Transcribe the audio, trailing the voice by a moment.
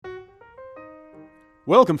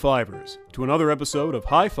Welcome, Fivers, to another episode of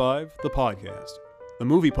High Five, the podcast, the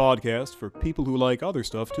movie podcast for people who like other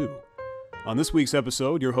stuff too. On this week's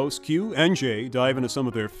episode, your hosts Q and J dive into some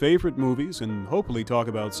of their favorite movies and hopefully talk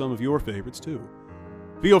about some of your favorites too.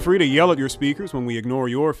 Feel free to yell at your speakers when we ignore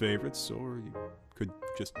your favorites, or you could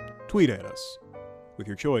just tweet at us with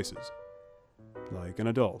your choices, like an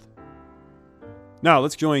adult. Now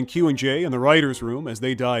let's join Q and J in the writer's room as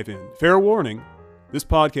they dive in. Fair warning, this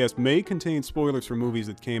podcast may contain spoilers for movies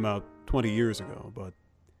that came out 20 years ago, but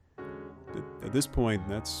at this point,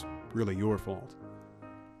 that's really your fault.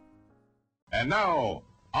 And now,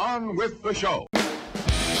 on with the show.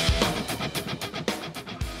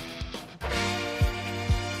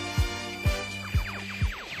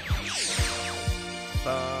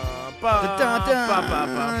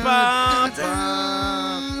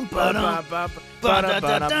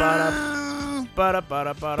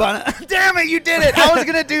 Damn it, you did it! I was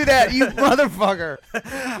gonna do that, you motherfucker.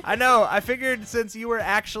 I know. I figured since you were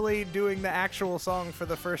actually doing the actual song for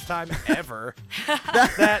the first time ever,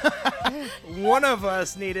 that one of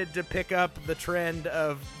us needed to pick up the trend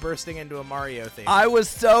of bursting into a Mario theme. I was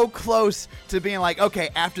so close to being like, okay,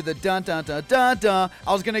 after the dun dun dun dun dun,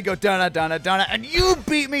 I was gonna go dun dun dun dun dun, and you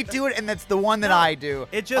beat me to it, and that's the one that I do.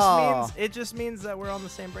 It just means that we're on the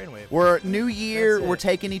same brainwave. We're new year. We're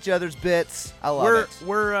taking each other's bits. I love it.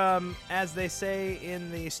 We're as they say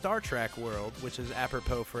in the Star Trek world, which is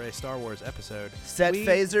apropos for a Star Wars episode. Set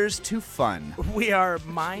phasers to fun. We are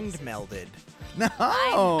mind melded. No.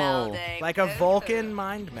 Mind melding. Like a Vulcan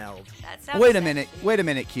mind meld. That sounds Wait a sexy.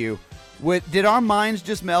 minute, Q. Did our minds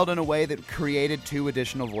just meld in a way that created two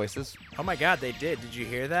additional voices? Oh my god, they did. Did you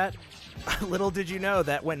hear that? Little did you know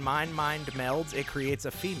that when mind melds, it creates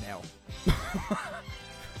a female.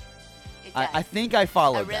 I think I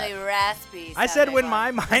followed a really that. raspy. I said when sounding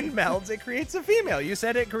my one. mind melds, it creates a female. You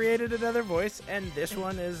said it created another voice, and this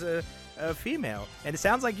one is a female. And it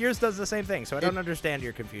sounds like yours does the same thing, so I don't understand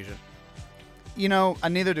your confusion. You know,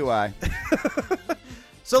 neither do I.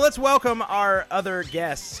 So let's welcome our other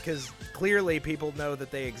guests, because clearly people know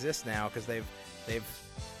that they exist now, because they've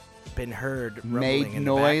been heard rumbling Made in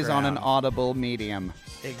noise the on an background. audible medium.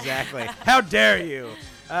 Exactly. How dare you?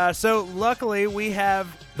 So luckily we have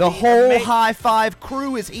The whole High Five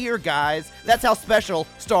crew is here, guys. That's how special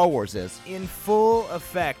Star Wars is. in full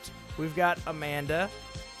effect. We've got Amanda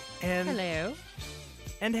and Hello.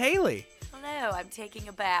 and Haley. Hello, I'm taking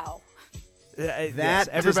a bow. Yes,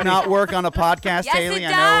 That does not work on a podcast, Yes, Haley. it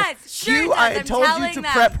I know. does. Sure Q, it does. I I'm told you telling to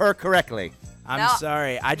them. prep her correctly. I'm No.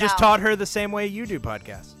 sorry. I just No. taught her the same way you do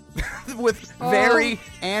podcasts. With very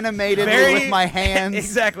animated with my hands.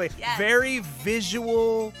 Exactly. Yes. Very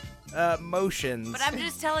visual motions. But I'm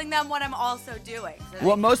just telling them what I'm also doing. So they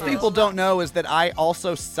What can most follow people don't along. know is that I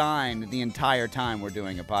also sign the entire time we're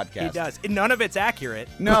doing a podcast. He does. None of it's accurate.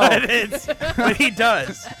 No. But he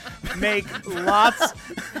does make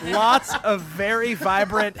lots of very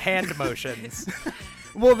vibrant hand motions.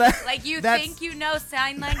 Well, Like you that's- think you know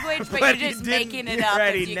sign language, but But you're just he didn't- making it up Right,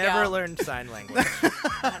 as he you never go. learned sign language.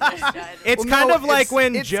 Understood. It's Well, kind no, of like it's-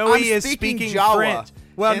 when it's- Joey I'm is speaking Jawa. French.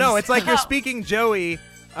 Well, no, it's like you're Oh. speaking Joey.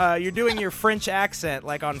 You're doing your French accent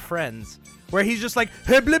like on Friends, where he's just like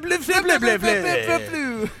blah blah blah blah blah blah blah.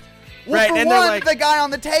 Well, Right, for and they're one, like- the guy on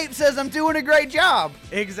the tape says I'm doing a great job.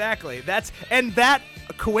 Exactly. That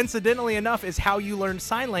coincidentally enough is how you learned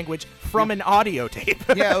sign language from an audio tape.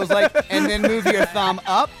 Yeah, it was like, and then move your thumb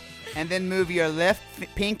up, and then move your left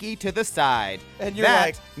pinky to the side. And you're that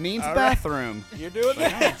like, means all right. bathroom. You're doing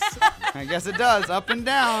this. I guess it does. Up and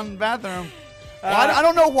down, bathroom. Well, Uh, I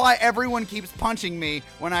don't know why everyone keeps punching me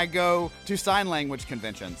when I go to sign language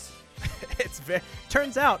conventions.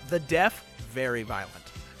 Turns out the deaf very violent,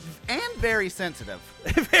 And very sensitive.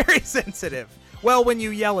 very sensitive. Well, when you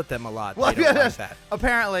yell at them a lot, Well, they don't like that.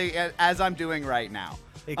 apparently, as I'm doing right now.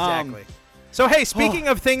 Exactly. So, hey, speaking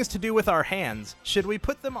of things to do with our hands, should we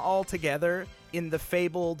put them all together in the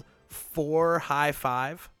fabled 4 high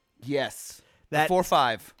five? Yes. That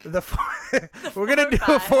 4-5. We're gonna do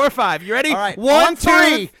a 4-5. You ready? All right. 1, On 2,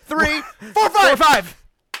 3, 3, 4, 5. 4-5.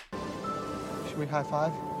 Should we high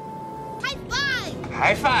five?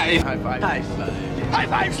 High five.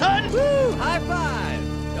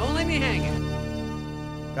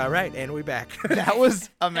 All right, and we back. That was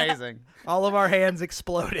amazing. All of our hands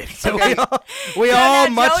exploded. So Okay. we So all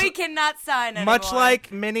now much Joey cannot sign anymore. much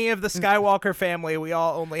like many of the Skywalker family, we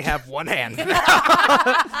all only have one hand. You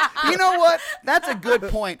know what? That's a good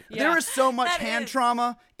point. Yeah. There is so much That hand is.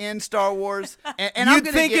 trauma in Star Wars. And you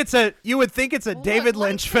would think it's a Well, David look,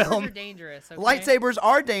 Lynch lightsabers film. Are dangerous. Okay? lightsabers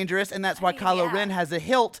are dangerous, and that's why Kylo yeah. Ren has a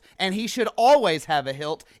hilt, and he should always have a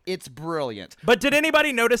hilt. It's brilliant. But did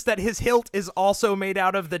anybody notice that his hilt is also made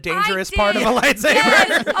out of the dangerous I part of a did. lightsaber?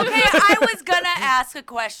 Yes. Okay, I was gonna ask a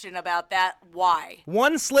question about that. Why?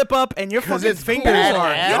 One slip up and your 'Cause fucking it's fingers badass.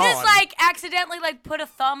 are You You gone. just like accidentally like put a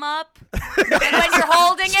thumb up, and when you're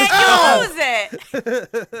holding it, you lose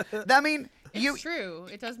it. I mean, It's true.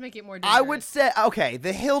 It does make it more dangerous. I would say, okay,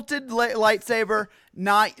 the hilted lightsaber,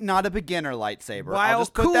 not a beginner lightsaber. While I'll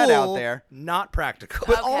just cool, put that out there. not practical.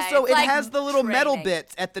 But Okay, also, it's it like has the little metal training.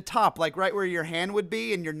 bits at the top, like right where your hand would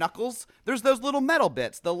be and your knuckles. There's those little metal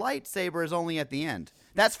bits. The lightsaber is only at the end.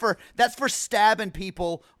 That's for stabbing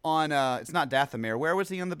people on. It's not Dathomir. Where was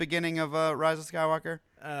he in the beginning of Rise of Skywalker?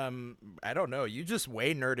 I don't know. You just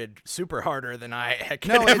way nerded super harder than I could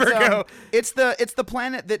No, ever go. it's the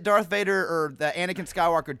planet that Darth Vader or the Anakin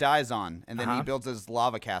Skywalker dies on, and then he builds his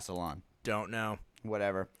lava castle on. Don't know.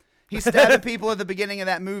 Whatever. He's stabbing people at the beginning of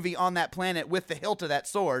that movie on that planet with the hilt of that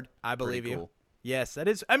sword. I believe Pretty you. cool. Yes, that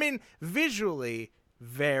is. I mean, visually,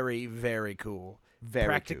 very, very cool. Very cool.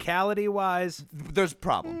 Practicality wise, There's a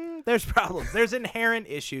problem. there's problems. There's inherent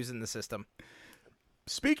issues in the system.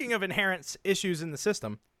 Speaking of inherent issues in the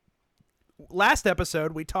system, last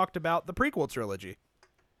episode we talked about the prequel trilogy.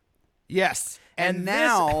 Yes. And And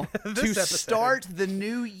now, this to episode- start the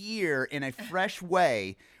new year in a fresh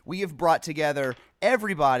way, we have brought together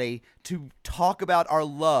everybody to talk about our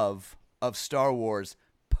love of Star Wars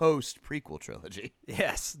post prequel trilogy.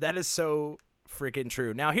 Yes, that is so freaking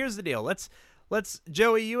true. Now, here's the deal. Let's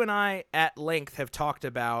Joey, you and I at length have talked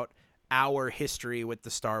about our history with the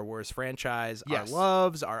Star Wars franchise, Yes. our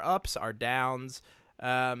loves, our ups, our downs.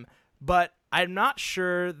 But I'm not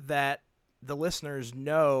sure that the listeners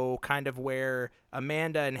know kind of where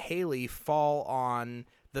Amanda and Haley fall on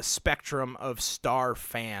the spectrum of Star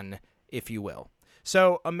fan, if you will.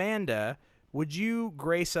 So, Amanda, would you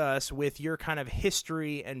grace us with your kind of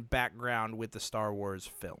history and background with the Star Wars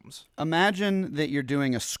films? Imagine that you're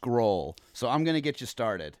doing a scroll. So I'm going to get you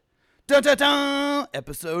started. Da-da-da!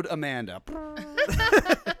 Episode Amanda.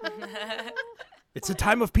 It's a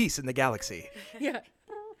time of peace in the galaxy. Yeah.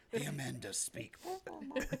 The Amanda speak.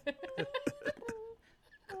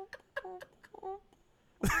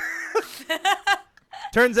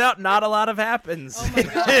 Turns out not a lot of happens Oh my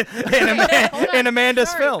God. Hold on. in Amanda's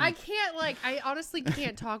Sorry, film. I can't I honestly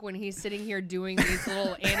can't talk when he's sitting here doing these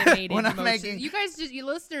little animated When I'm motions. making- You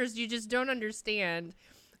listeners, you just don't understand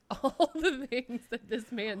all the things that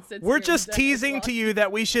this man sits We're here just and does teasing while- to you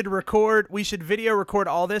that we should video record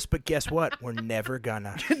all this, but guess what? We're never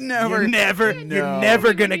gonna. Never. You're never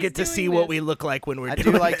When gonna he's get to doing see what this. we look like when we're I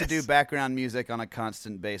doing do like to do this. background music on a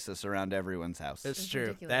constant basis around everyone's house. It's It's true.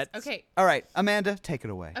 ridiculous. That's Okay. All right, Amanda, take it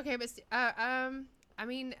away. Okay, but I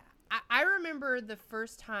mean, I remember the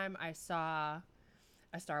first time I saw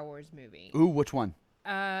a Star Wars movie. Ooh, which one?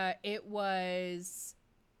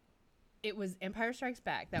 It was Empire Strikes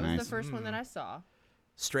Back. That was Nice. the first one that I saw.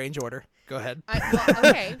 Strange Order. Go ahead.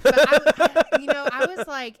 Okay, but I was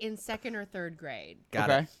like in second or third grade. Got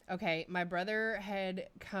okay. it. Okay, my brother had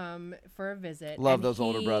come for a visit. Love and those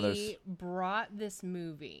older brothers. He brought this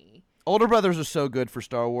movie. Older brothers are so good for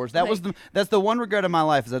Star Wars. That's the one regret of my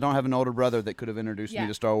life is I don't have an older brother that could have introduced me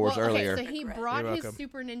to Star Wars Well, earlier. Okay, so he brought You're his welcome.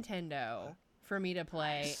 Super Nintendo for me to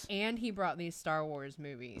play, and he brought these Star Wars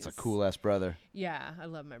movies. It's a cool ass brother. Yeah, I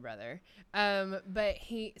love my brother. But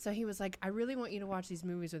he was like, I really want you to watch these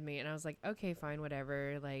movies with me, and I was like, okay, fine,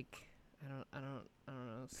 whatever. Like, I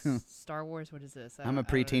don't know. Star Wars, what is this? I'm a I don't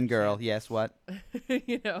preteen girl. understand. Yes, what?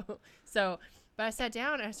 So, but I sat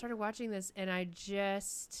down and I started watching this, and I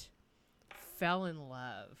just fell in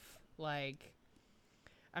love. Like,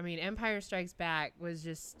 I mean, Empire Strikes Back was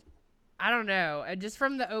just, I don't know, just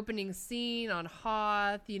from the opening scene on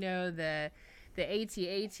Hoth, the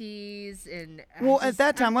AT-ATs and Well, at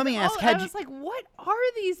that time, let me ask, I was like, what are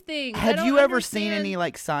these things? I Had don't you ever seen understand. any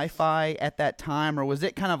like sci-fi at that time, or was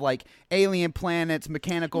it kind of like alien planets,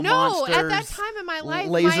 mechanical No, monsters? at that time in my life,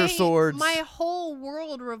 laser swords. my whole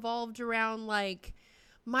world revolved around like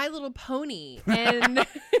My Little Pony and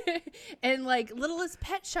and like Littlest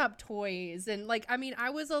Pet Shop toys, and like, I mean, I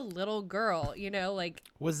was a little girl, like,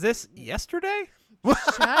 Was this yesterday?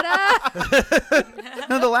 shut up.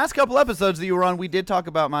 No, the last couple episodes that you were on, we did talk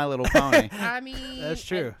about My Little Pony. I mean, That's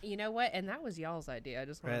true. and you know what? And that was y'all's idea. I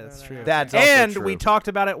just want Right, to that's throw true. that out That's also And true. we talked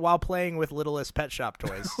about it while playing with Littlest Pet Shop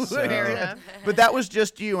toys. there. Fair So enough. But that was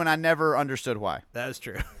just you, and I never understood why. that is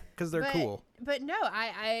true. because they're cool. But no,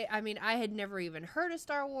 I mean, I had never even heard of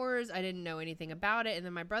Star Wars. I didn't know anything about it. And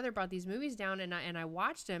then my brother brought these movies down, and I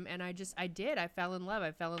watched them, and I fell in love.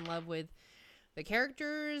 I fell in love with the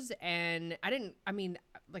characters, and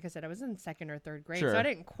like I said, I was in 2nd or 3rd grade, Sure. so I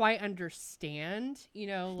didn't quite understand,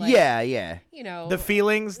 yeah. The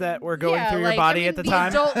feelings that were going through your body at the time.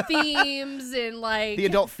 adult themes and like The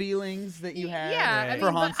adult feelings that you had. Yeah,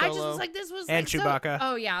 for Han but I Solo. just was like, this was And like, so- Chewbacca.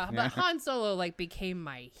 oh yeah, but Han Solo like became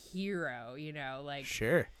my hero, like.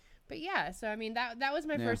 Sure. But yeah, so I mean that was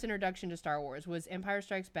my first introduction to Star Wars was Empire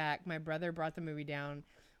Strikes Back. My brother brought the movie down,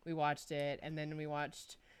 we watched it, and then we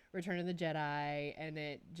watched Return of the Jedi, and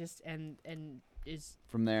it just and is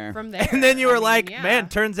from there. And then you were yeah. man,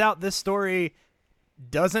 turns out this story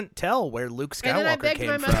doesn't tell where Luke Skywalker And then I begged came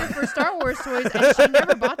my from. mother for Star Wars toys, and she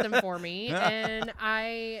never bought them for me. And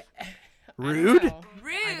I Rude? I know.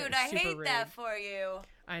 Rude. I super hate rude. that for you.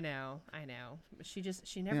 I know.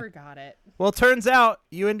 She never got it. Well, turns out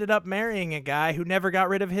you ended up marrying a guy who never got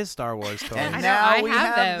rid of his Star Wars toys. And I know, now I we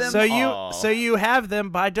have have them. them. So you have them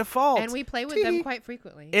by default. And we play with them quite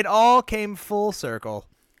frequently. It all came full circle.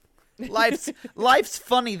 Life's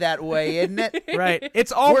funny that way, isn't it? Right.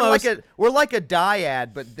 It's almost we're like a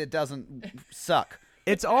dyad, but that doesn't suck.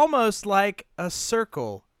 it's almost like a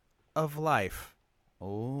circle of life.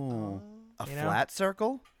 Oh, a You know? flat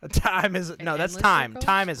circle? Time is no, that's endless time. circle?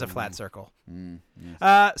 Time is a flat circle.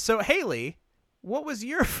 Yes. So Haley, what was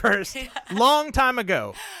your first long time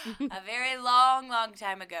ago? A very long, long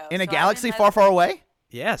time ago. In a So I'm galaxy my- far, far away?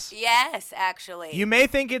 Yes. Yes, actually. You may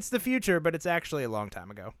think it's the future, but it's actually a long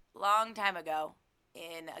time ago. Long time ago.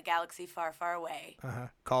 In a galaxy far, far away.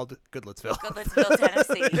 Called Goodlettsville. Goodlettsville,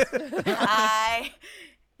 Tennessee.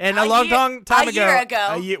 And A a long year- time a ago. year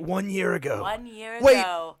ago. 1 year ago. 1 year Wait,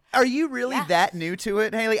 ago. are you really Yeah. that new to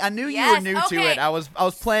it, Haley? I knew you Yes, were new to okay. it. I was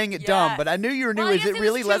playing it dumb, Yes. but I knew you were new. Well, I Is guess it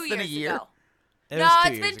really was less 2 than a years year? ago. It No, was 2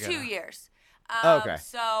 it's years been ago. 2 years. Okay.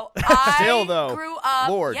 So I Still, though, grew up.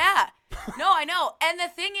 Lord. Yeah. No, I know. And the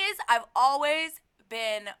thing is, I've always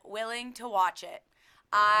been willing to watch it.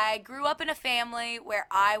 I grew up in a family where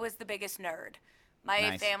I was the biggest nerd. My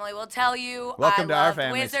Nice. family will tell you Welcome I to our loved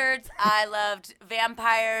families. wizards, I loved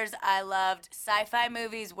vampires, I loved sci-fi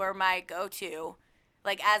movies were my go-to.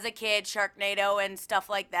 Like as a kid, Sharknado and stuff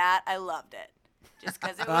like that, I loved it. Just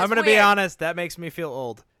because it was I'm gonna weird. be honest. That makes me feel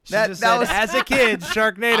old. She That- just that said, was- as a kid,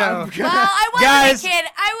 Sharknado. Well, I wasn't Guys- a kid.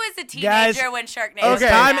 I was a teenager guys- when Sharknado It's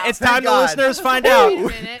came time. out. It's Thank time the God. listeners find Wait a out.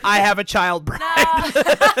 minute. I have a child bride. It's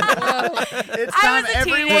I time was a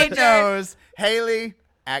everyone teenager. knows Haley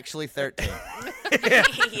actually 13.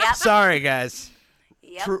 Yep. Sorry, guys.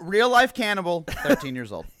 Yep. Real life cannibal, 13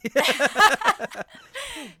 years old.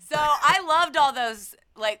 So I loved all those,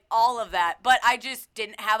 like all of that, but I just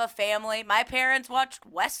didn't have a family. My parents watched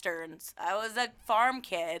Westerns. I was a farm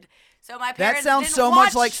kid. So my That parents sounds didn't so watch...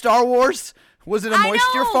 much like Star Wars. Was it a I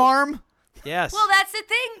moisture know. farm? Yes. Well, that's the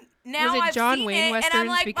thing. Now Was it I've John seen Wayne it, and I'm Westerns?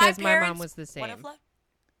 like, Because my my mom parents was the would have same. loved-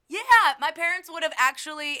 Yeah, my parents would have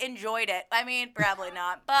actually enjoyed it. I mean, probably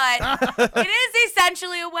not, but it is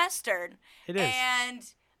essentially a Western. It is. And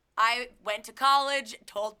I went to college,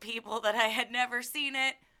 told people that I had never seen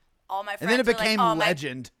it. All my friends And then it were like, became "Oh,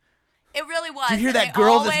 legend. It really was. Did you hear and that they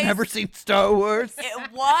girl always, that's never seen Star Wars?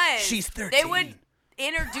 It was. She's They 13. would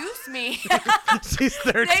introduce me. She's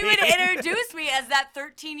 13. They would introduce me as that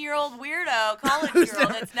 13-year-old weirdo college girl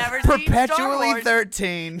that's never seen Star Perpetually Wars.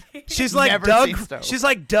 13. She's like Never Doug. seen Star Wars. She's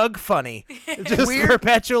like Doug Funny. Just Weird-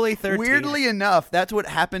 perpetually 13. Weirdly enough, that's what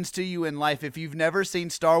happens to you in life. If you've never seen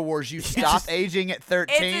Star Wars, you stop aging at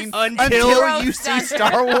 13 It's Until you see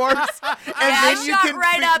Star Wars, and I then you shot can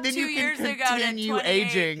right up then 2 you can years ago to continue 28.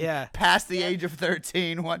 aging Yeah. past the age of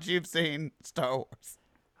 13 once you've seen Star Wars.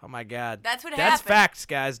 Oh my God. That's what That's happened. facts,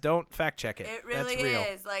 guys. Don't fact check it. It really That's real.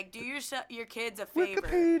 is. Like, do your kids a favor.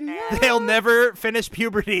 Wikipedia. and They'll never finish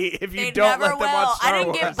puberty if you They don't never let them will. watch Star I didn't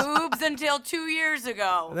Wars. get boobs until 2 years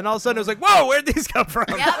ago. And then all of a sudden it was like, whoa, where'd these come from?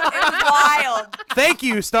 Yep, it was wild. Thank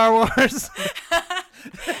you, Star Wars.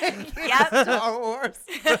 Yep. Star Wars.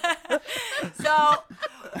 So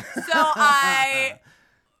I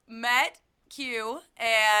met Q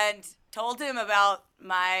and told him about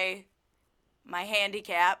my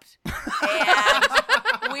handicap,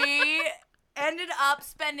 and we ended up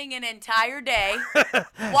spending an entire day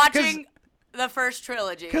watching the first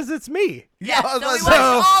trilogy. Because it's me. Yeah, I was so we like, watched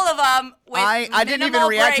so- all of them. With I didn't even minimal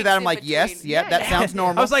react to that. I'm breaks like, in yes, between. yep, that sounds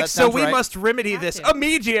normal. I was like, That so sounds we right. must remedy Have this to.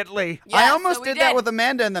 immediately. Yeah, I so almost we did that with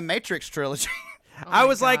Amanda in the Matrix trilogy. I my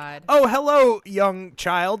was like, God. oh, hello, young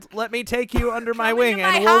child. Let me take you under my Come wing into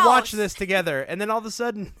and my we'll watch house." this together. And then all of a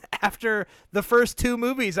sudden, after the first two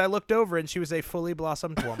movies, I looked over and she was a fully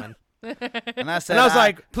blossomed woman. And I said, And I was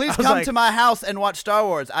like, please I was come like- to my house and watch Star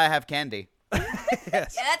Wars. I have candy.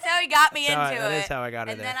 Yes. Yeah, that's how he got me into That it. is how I got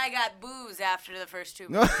and into then it. I got booze after the first 2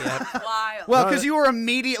 movies. Wild. Well, because you were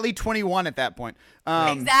immediately 21 at that point.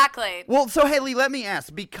 Exactly. Well, so Haley, let me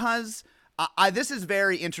ask, because this is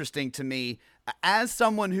very interesting to me. As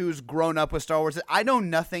someone who's grown up with Star Wars, I know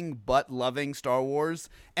nothing but loving Star Wars.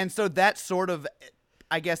 And so that sort of,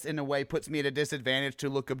 I guess, in a way, puts me at a disadvantage to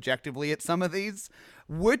look objectively at some of these.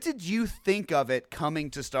 What did you think of it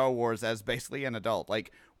coming to Star Wars as basically an adult?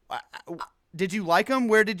 Like, did you like them?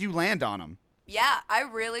 Where did you land on them? Yeah, I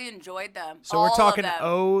really enjoyed them. So All we're talking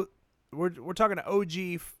of them. we're talking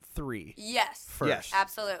OG 3 Yes. first. Yes.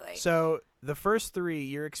 Absolutely. So the first 3,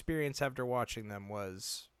 your experience after watching them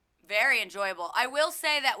was Very enjoyable. I will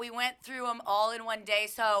say that we went through them all in one day,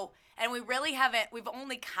 and we really haven't, we've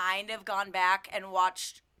only kind of gone back and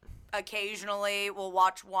watched occasionally. We'll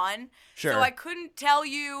watch one. Sure. So I couldn't tell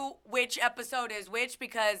you which episode is which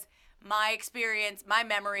because my experience, my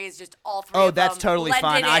memory is just all three Oh, of that's them totally blended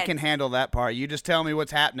fine. I in. can handle that part. You just tell me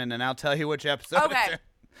what's happening, and I'll tell you which episode. Okay. it's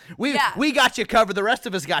in. Yeah. We got you covered. The rest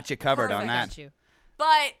of us got you covered on Perfect. that. Got you.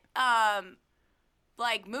 But,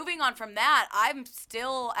 like, moving on from that, I'm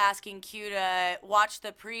still asking Q to watch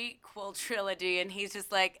the prequel trilogy, and he's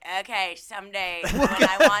just like, okay, someday when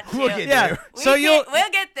I want to. we'll get Yeah. there. So we'll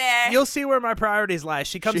get there. You'll see where my priorities lie.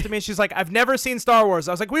 She comes to me and she's like, I've never seen Star Wars.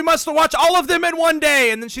 I was like, we must watch all of them in one day.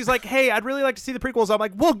 And then she's like, hey, I'd really like to see the prequels. I'm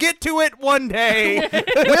like, we'll get to it one day.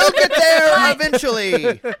 We'll get there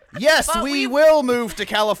eventually. Yes, But we we- will move to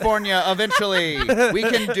California eventually. We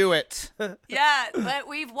can do it. Yeah, but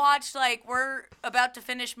we've watched, like, we're about to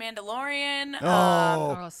finish Mandalorian.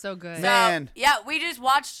 Oh, so good. So, Man. yeah, we just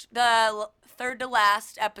watched the third to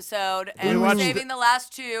last episode, and We we're watched saving the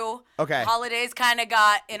last two. Okay. Holidays kind of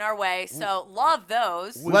got in our way, so love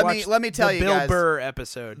those. We Let me- watched let me tell the you Bill guys. Burr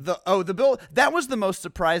episode. The Bill, that was the most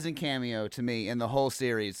surprising cameo to me in the whole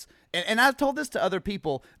series. And I've told this to other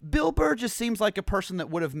people. Bill Burr just seems like a person that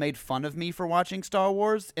would have made fun of me for watching Star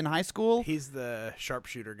Wars in high school. He's the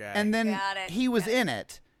sharpshooter guy. And then Got it. he was in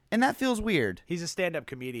it. And that feels weird. he's a stand-up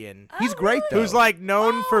comedian He's great, though. who's like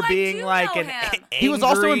known Oh, for I being do like know an him. He was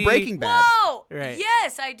also in angry- Breaking Bad. Whoa! Right.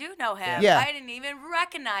 Yes, I do know him. Yeah. I didn't even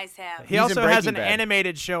recognize him. He He's in also has Breaking an Bad.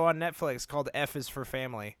 animated show on Netflix called F is for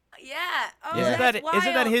Family. Yeah. Oh, Yeah. Isn't that's that-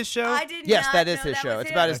 isn't that wild. his show? I did Yes, not that is know his that show. was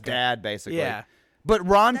It's about him. his dad, basically. Yeah. But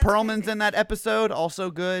Ron That's Perlman's crazy. in that episode,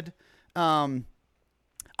 also good.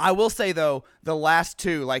 I will say though, the last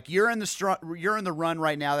two, like you're in the run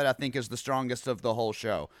right now that I think is the strongest of the whole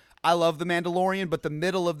show. I love The Mandalorian, but the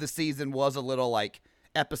middle of the season was a little like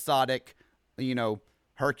episodic,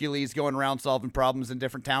 Hercules going around solving problems in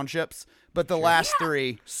different townships. But the last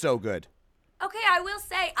three, so good. Okay, I will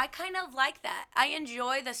say I kind of like that. I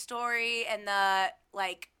enjoy the story and the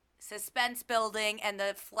suspense building and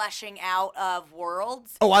the fleshing out of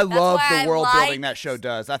worlds. Oh, I That's love why the I world like- building that show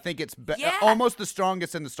does. I think it's Yeah. almost the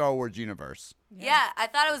strongest in the Star Wars universe. Yeah, I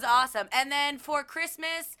thought it was awesome. And then for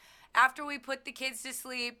Christmas, after we put the kids to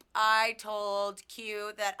sleep, I told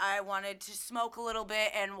Q that I wanted to smoke a little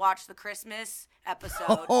bit and watch the Christmas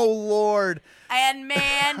episode. Oh Lord. And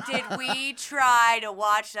man, did we try to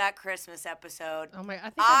watch that Christmas episode. Oh my! I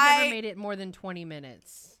think I've I- never made it more than 20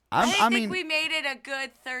 minutes. I mean, think we made it a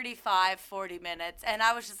good 35, 40 minutes. And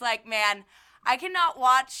I was just like, man, I cannot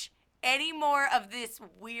watch any more of this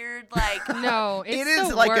weird, No, it's it is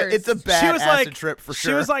the like worst. it's a bad She was acid like, trip for she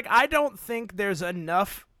sure. was like, I don't think there's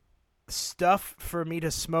enough stuff for me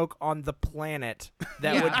to smoke on the planet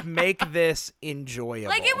that Yeah. would make this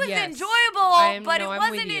enjoyable. it was Yes. enjoyable, but it I'm with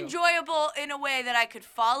wasn't you. enjoyable in a way that I could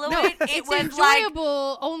follow No, it. It it's was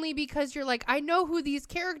enjoyable only because you're like, I know who these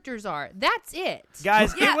characters are. That's it.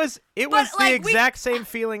 Guys, Yeah, it was but, the we- exact same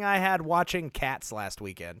feeling I had watching Cats last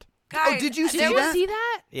weekend. guys, did you see Did you that? see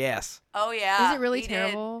that? Yes. Oh yeah. Was it really we did.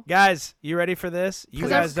 terrible? Guys, you ready for this? You 'Cause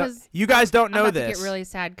guys don't. 'cause You guys don't I'm know about this. to get really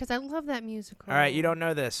sad because I love that musical. All right, you don't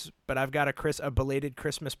know this, but I've got a belated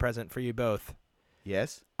Christmas present for you both.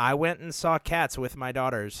 Yes. I went and saw Cats with my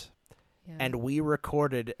daughters, Yeah. and we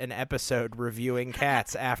recorded an episode reviewing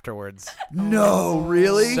Cats afterwards. No,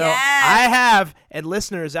 really? So Yes. I have, and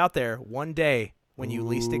listeners out there, one day when you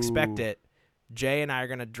least expect it, Jay and I are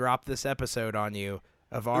gonna drop this episode on you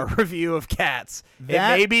of our review of Cats.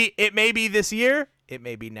 That- It may be this year. It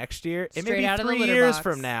may be next year. It may Straight be out of the 3 litter years box.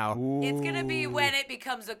 from now. It's gonna be when it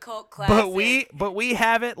becomes a cult classic. But we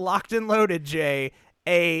have it locked and loaded, Jay.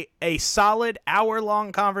 A solid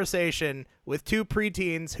hour-long conversation with two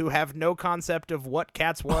preteens who have no concept of what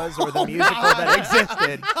Cats was or the musical that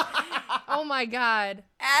existed. Oh my God.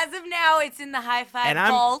 As of now, it's in the high five And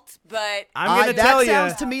I'm- vault, but I'm gonna that tell you.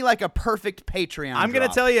 sounds to me like a perfect Patreon. I'm gonna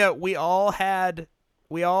drop. tell you, we all had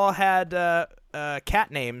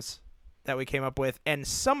cat names that we came up with, and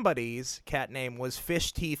somebody's cat name was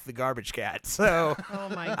Fish Teeth the Garbage Cat. So Oh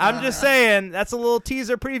my god. I'm just saying that's a little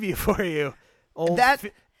teaser preview for you. Old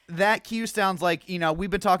That cue sounds like, we've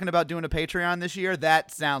been talking about doing a Patreon this year.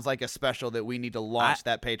 That sounds like a special that we need to launch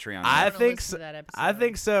that Patreon. I wanna think listen so. to that episode. I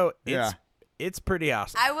think so. Yeah. It's pretty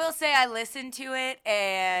awesome. I will say I listened to it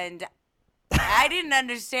and I didn't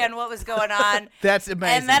understand what was going on. That's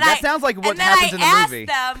amazing. And then That sounds like what and then happens I in the asked movie.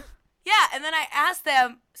 Them, yeah, and then I asked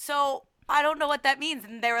them, so I don't know what that means,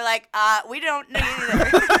 and they were like, we don't know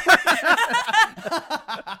either.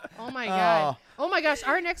 Oh my god. Oh my gosh,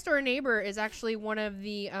 our next door neighbor is actually one of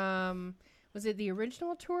the was it the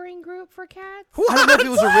original touring group for Cats? I don't know if it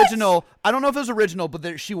was original. I don't know if it was original,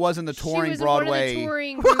 but she was in the touring she was Broadway. in one of the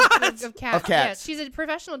touring group of Cats. Of Cats. Yeah, she's a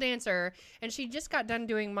professional dancer, and she just got done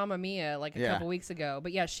doing Mamma Mia like a Yeah. couple weeks ago.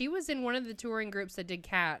 But yeah, she was in one of the touring groups that did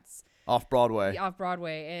Cats Off Broadway. off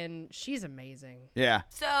Broadway, and she's amazing. Yeah.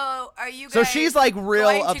 So are you guys So she's like real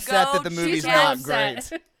going to upset go that the to movie's She's not upset.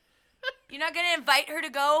 great. You're not going to invite her to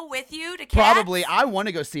go with you to Cats? Probably. I want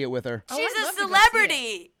to go see it with her. Oh, She's I'd a love to go see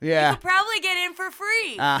celebrity. Yeah. You could probably get in for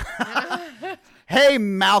free. Hey,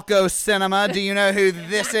 Malco Cinema, do you know who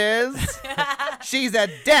this is? She's a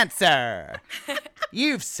dancer.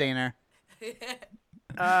 You've seen her.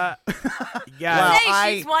 Guys, Well,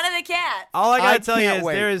 Hey, she's one of the cats. all I gotta I tell you can't is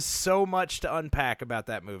wait. there is so much to unpack about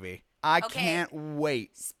that movie. I Okay. can't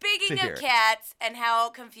wait. Speaking to hear of it. cats and how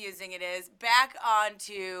confusing it is, back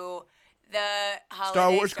onto the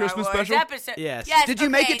holiday Wars Christmas special? episode. Yes. Yes. Did you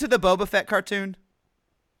make okay. it to the Boba Fett cartoon?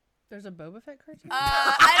 There's a Boba Fett cartoon.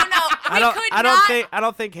 I don't know.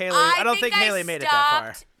 I don't think Haley made it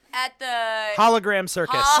that far. At the Hologram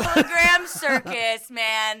circus. hologram circus,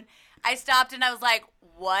 man. I stopped and I was like,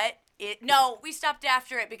 what? No, we stopped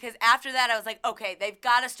after it because after that I was like, okay, they've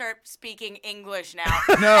got to start speaking English now.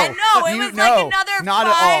 No, and no, it was like another not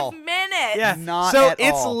at 5 all. minutes. Yeah. Not so at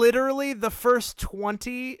it's all. literally the first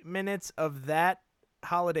 20 minutes of that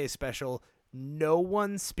holiday special. No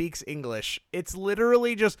one speaks English. It's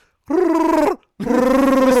literally just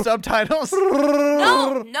With subtitles?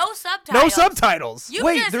 No subtitles. no subtitles. You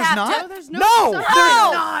Wait, just there's have not? To, there's no. No, subtitles.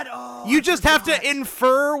 there's not. You just have to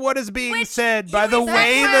infer what is being Which said by you the exactly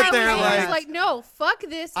way right. that I they're was I like. was like, no, fuck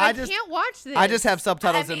this. I I just- can't watch this. I just have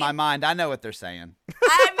subtitles I in my mean- mind. I know what they're saying.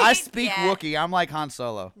 I, mean, I speak yeah. Wookiee. I'm like Han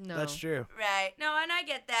Solo. No. That's true. Right. No, and I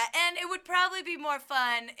get that. And it would probably be more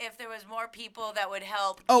fun if there was more people that would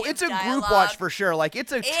help. Oh, give it's a dialogue. group watch for sure. Like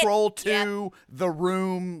it's a Troll 2, yep. The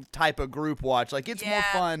Room type of group watch. Like it's more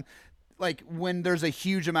Yeah. fun like when there's a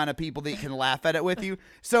huge amount of people that can laugh at it with you.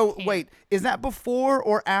 So wait, is that before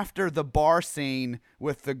or after the bar scene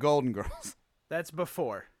with the Golden Girls? That's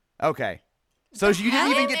before. Okay. So you hell?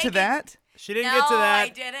 didn't even get to Make it- that? She didn't No, get to that. I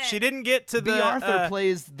didn't. She didn't get to B. the. Arthur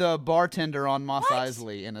plays the bartender on Mos What?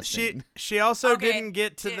 Eisley in a She scene. she also Okay, didn't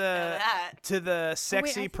get to didn't know the that. to the I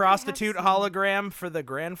sexy think I have prostitute seen- hologram for the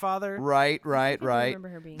grandfather. Right. I remember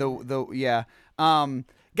her being The yeah. But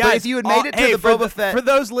Guys, if you had made it to hey, the for Boba Fett, for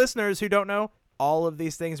those listeners who don't know, all of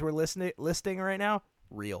these things we're listing right now,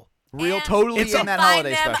 real. real And totally It's in a- that Find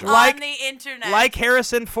holiday them special. on Like- the internet. Like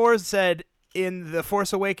Harrison Ford said in The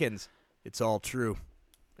Force Awakens, it's all true,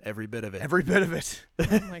 every bit of it. Every bit of it.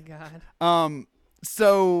 Oh my god.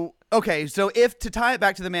 So okay, so if to tie it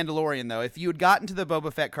back to the Mandalorian though, if you had gotten to the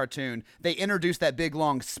Boba Fett cartoon, they introduced that big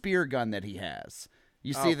long spear gun that he has.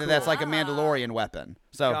 You see that's like a Mandalorian weapon.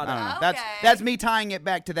 So Got I it. don't know. Okay. That's me tying it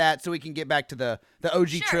back to that, so we can get back to the OG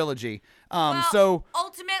Sure. trilogy. Well, So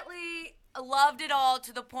ultimately, I loved it all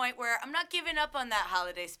to the point where I'm not giving up on that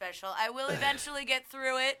holiday special. I will eventually get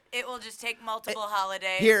through it. It will just take multiple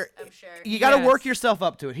holidays. here, I'm sure. you got to Yes. work yourself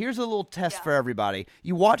up to it. Here's a little test Yeah. for everybody.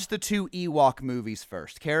 You watch the 2 Ewok movies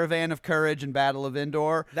first, Caravan of Courage and Battle of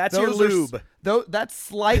Endor. That's your Those are lube. That's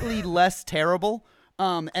slightly less terrible.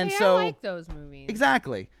 And Hey, so I like those movies.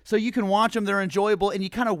 exactly. So you can watch them; they're enjoyable, and you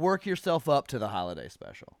kind of work yourself up to the holiday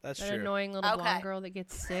special. That's That true. annoying little Okay. blonde girl that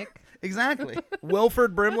gets sick. Exactly.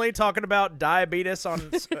 Wilford Brimley talking about diabetes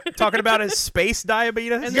talking about his space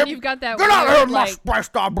diabetes. And then you've got that Get out of here, weird, my like, spice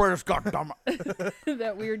British goddamn it!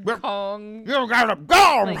 that weird Kong. You gotta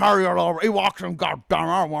go, Like- hurry it over. He walks him, goddamn!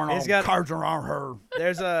 I want He's to got- cards around her.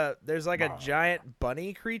 There's like a giant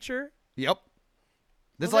bunny creature. Yep.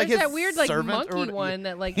 This Well, like there's his that weird like servant or monkey what- one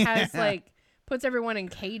that like has like puts everyone in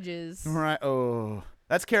cages. Right. Oh,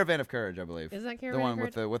 that's Caravan of Courage, I believe. Is that the Caravan one of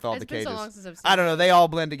with Courage? with all It's the been cages? so long since I've seen I don't know. They all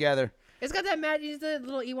blend together. It's got that magic. The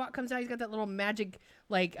little Ewok comes out. He's got that little magic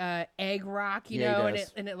like egg rock, you Yeah, he know,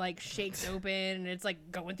 does. and it like shakes open, and it's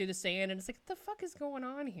like going through the sand, and it's like, what the fuck is going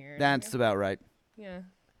on here? That's about right. Yeah.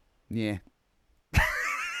 Yeah.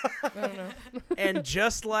 I don't know. And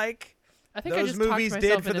just like I think I those just talked movies myself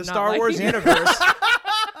did for into the not Star liking Wars it. universe,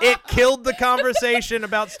 it killed the conversation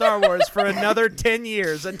about Star Wars for another 10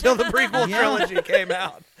 years until the prequel trilogy came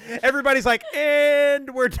out. Everybody's like,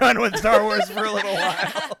 and we're done with Star Wars for a little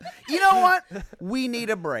while. You know what? We need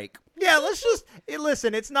a break. Yeah, let's just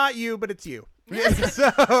listen. It's not you, but it's you.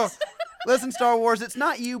 So Listen, Star Wars, it's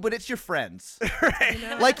not you, but it's your friends.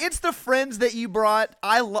 Like, it's the friends that you brought.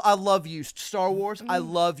 I love you, Star Wars. I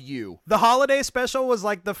love you. the holiday special was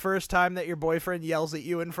like the first time that your boyfriend yells at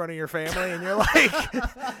you in front of your family, and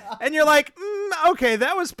you're like, okay,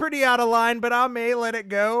 that was pretty out of line, but I may let it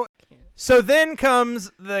go. So then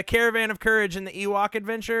comes the Caravan of Courage and the Ewok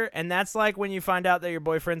adventure, and that's like when you find out that your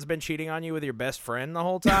boyfriend's been cheating on you with your best friend the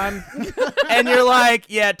whole time, and you're like,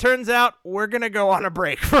 yeah, it turns out we're gonna go on a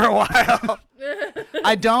break for a while.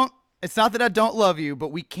 It's not that I don't love you, but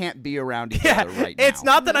we can't be around each other right now. It's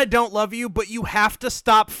not that I don't love you, but you have to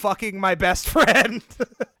stop fucking my best friend.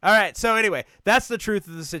 All right, so anyway, that's the truth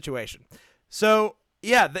of the situation. So,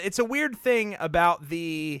 yeah, it's a weird thing about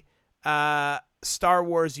the Star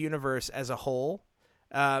Wars universe as a whole.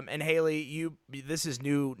 And Haley, this is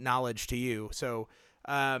new knowledge to you. So,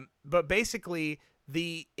 but basically,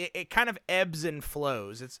 it kind of ebbs and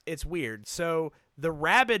flows. It's weird. So the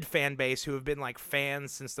rabid fan base, who have been like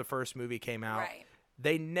fans since the first movie came out, Right.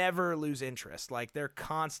 they never lose interest. Like, they're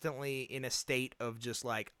constantly in a state of just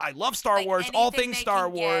like, I love Star Like, Wars, all anything things they Star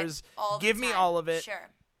can get Wars, all the give me time. all of it. Sure.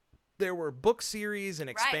 There were book series and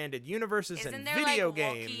expanded universes Isn't and there video like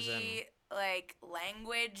games Wookiee, like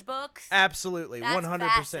language books? Absolutely, That's 100%.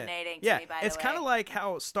 fascinating to yeah, me, by the it's kind of way. like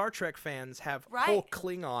how Star Trek fans have Right. whole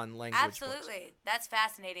Klingon language books. Absolutely. That's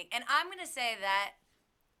fascinating. And I'm going to say that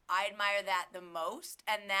I admire that the most,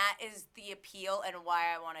 and that is the appeal and why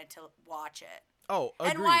I wanted to watch it. Oh,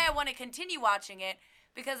 agreed. And why I want to continue watching it,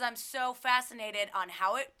 because I'm so fascinated on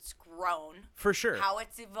how it's grown, For sure. how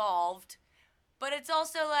it's evolved, but it's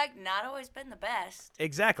also like not always been the best.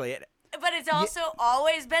 Exactly. But it's also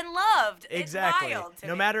always been loved. Exactly. It's wild to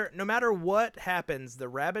no me. matter what happens, the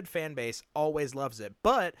rabid fan base always loves it.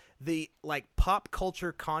 But the like pop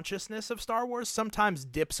culture consciousness of Star Wars sometimes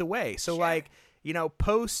dips away. So like,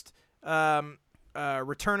 post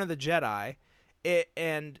Return of the Jedi,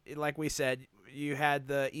 and like we said, you had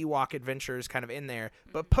the Ewok adventures kind of in there.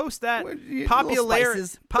 But post that, Little popularity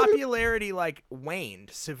spices. like waned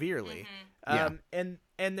severely. Yeah.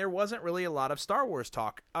 And there wasn't really a lot of Star Wars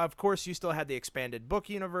talk. Of course, you still had the expanded book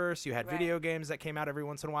universe. You had Right. video games that came out every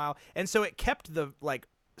once in a while. And so it kept the like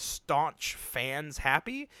staunch fans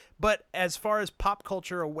happy. But as far as pop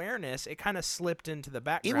culture awareness, it kind of slipped into the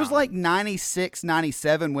background. It was like 96,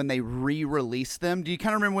 97 when they re-released them. Do you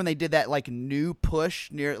kind of remember when they did that like new push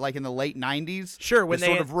near like in the late 90s? Sure, when That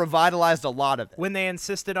they sort of revitalized a lot of it. when they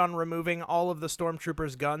insisted on removing all of the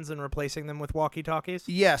stormtroopers' guns and replacing them with walkie-talkies.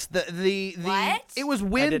 Yes, the What? it was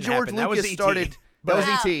when didn't George happen. That was Lucas E.T.. started. That was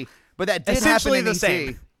Wow. E.T. But that did Essentially happen in the E.T.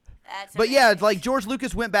 same. That's But yeah, amazing. like George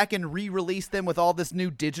Lucas went back and re-released them with all this new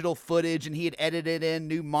digital footage, and he had edited in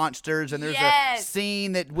new monsters. And there's a Yes.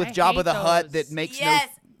 scene that with I Jabba hate the Hutt those. that makes yes,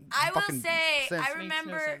 no I will fucking say, sense. I Makes no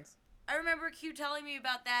remember sense. I remember Q telling me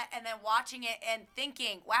about that and then watching it and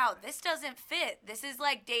thinking, wow, this doesn't fit. This is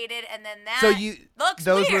like dated, and then that So looks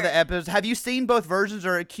those weird. were the episodes. Have you seen both versions,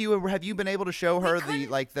 or Q? Have you been able to show her the couldn't-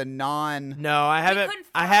 like the non? No, I haven't. couldn't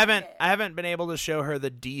I find haven't. it. I haven't been able to show her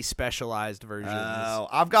the despecialized versions. Oh,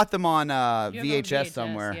 I've got them on You have them on VHS VHS,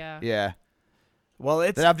 somewhere. yeah. Well,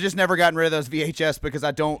 it's But I've just never gotten rid of those VHS because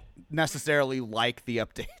I don't necessarily like the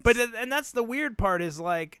updates. But and that's the weird part is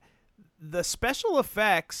like the special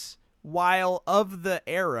effects, while of the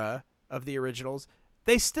era of the originals,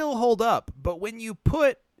 they still hold up. But when you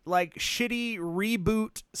put like shitty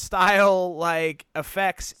reboot style like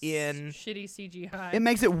effects in, Shitty CGI. It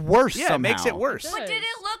makes it worse. yeah, somehow. it makes it worse. It But does. did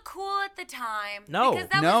it look cool at the time? No. Because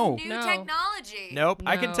that No. was new No. technology. Nope.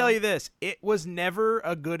 I can No. tell you this: it was never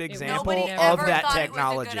a good example Nobody of ever that thought it was a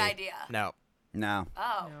good technology. idea. No. No.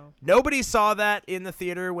 Oh. No. Nobody saw that in the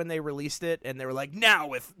theater when they released it, and they were like, now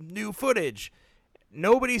with new footage.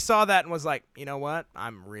 Nobody saw that and was like, you know what?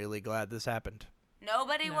 I'm really glad this happened.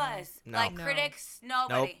 Nobody No. was. No. Like No. critics, Nope.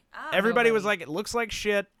 nobody. Oh. Everybody was Nobody. like, it looks like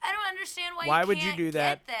shit, I don't understand Why you would you can't do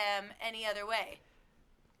that? get them any other way.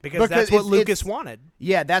 because Because that's what it's- Lucas it's- wanted.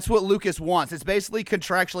 Yeah, that's what Lucas wants. It's basically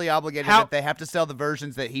contractually obligated How- that they have to sell the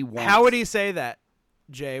versions that he wants. How would he say that,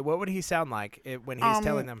 Jay? What would he sound like when he's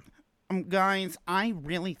telling them? guys, I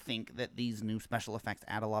really think that these new special effects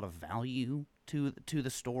add a lot of value to the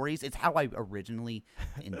stories. It's how I originally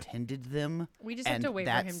intended them. We just have and to wait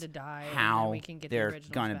for him that's to die, and how then we can get the they're originals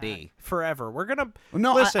gonna back. be. Forever. We're gonna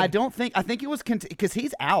No, listen. I don't think. I think it was because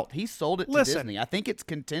he's out. He sold it to Listen. Disney. I think it's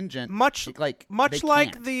contingent. Much they like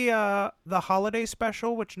can't. the holiday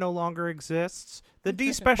special, which no longer exists. The But,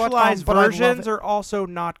 despecialized but I love versions it. are also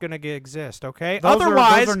not going to exist. Okay. Those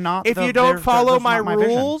Otherwise, are not if the- you don't they're follow just my not my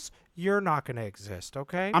vision. rules, you're not going to exist.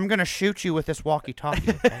 Okay. I'm gonna shoot you with this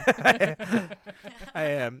walkie-talkie. Okay? I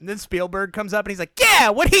am. Then Spielberg comes up and he's like, "Yeah,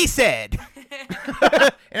 what he said."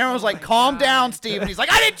 And everyone's like, "Calm down, Steve." And he's like,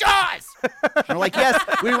 "I did Jaws." And we're like, "Yes,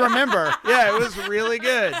 we remember." Yeah, it was really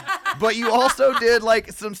good. But you also did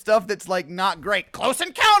like some stuff that's like not great. Close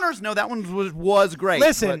Encounters. No, that one was great.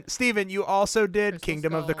 Listen, but- Steven, you also did Crystal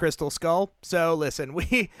Kingdom of the Skull. Crystal Skull. So listen,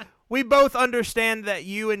 we both understand that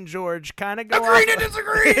you and George kind of go Agree off- to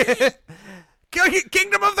disagree.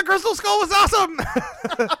 Kingdom of the Crystal Skull was awesome.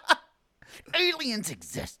 Aliens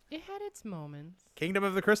exist. It had its moments. Kingdom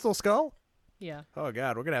of the Crystal Skull? Yeah. Oh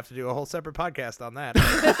God, we're gonna have to do a whole separate podcast on that.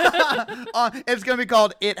 It's gonna be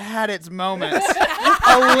called "It Had Its Moments,"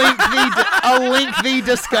 a lengthy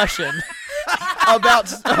discussion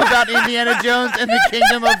about Indiana Jones and the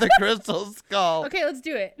Kingdom of the Crystal Skull. Okay, let's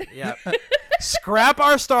do it. Yep. Scrap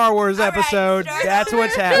our Star Wars All right, episode. Star That's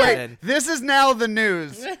what's Wars. happening. This is now the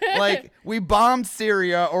news. Like we bombed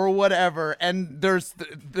Syria or whatever, and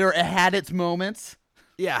it had its moments.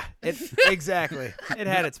 Yeah, exactly. It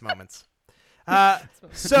had its moments.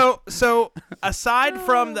 So aside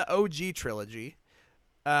from the OG trilogy,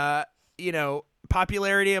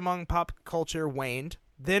 popularity among pop culture waned.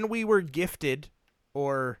 Then we were gifted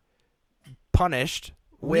or punished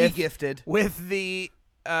with gifted. with the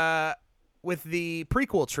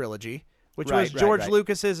prequel trilogy, which Right, was right, George right.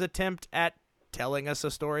 Lucas's attempt at telling us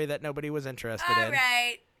a story that nobody was interested All in.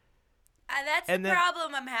 right. That's And the then-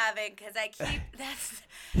 problem I'm having because I keep that's.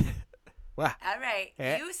 Wow. All right.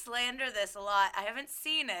 Eh. You slander this a lot. I haven't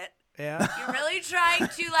seen it. Yeah. You're really trying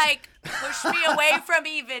to like push me away from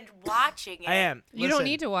even watching it. I am. You don't Listen,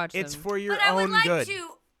 need to watch It's them. for your But I would own like good. to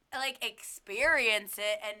like experience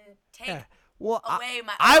it and take Yeah. Well, away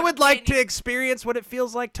my I own would like to opinion. experience what it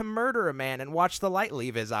feels like to murder a man and watch the light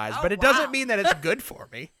leave his eyes, Oh, but it wow. doesn't mean that it's good for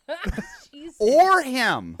me. Jesus. Or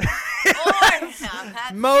him.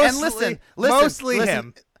 Mostly, And listen, mostly listen,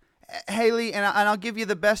 him. Haley, and I'll give you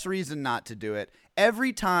the best reason not to do it.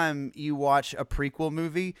 Every time you watch a prequel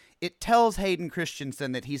movie, it tells Hayden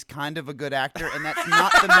Christensen that he's kind of a good actor, and that's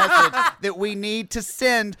not the message that we need to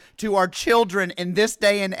send to our children in this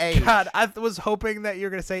day and age. God, I was hoping that you're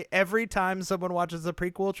going to say every time someone watches the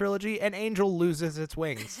prequel trilogy, an angel loses its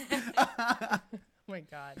wings. Oh my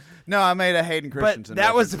God. No, I made a Hayden But Christensen.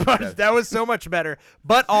 that was reference instead. that was so much better.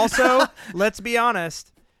 But also, let's be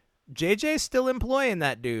honest, JJ's still employing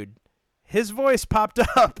that dude. His voice popped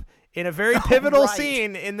up in a very pivotal right.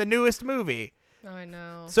 scene in the newest movie. Oh, I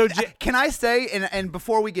know. So Can I say, and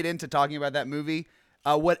before we get into talking about that movie,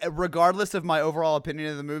 regardless of my overall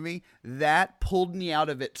opinion of the movie, that pulled me out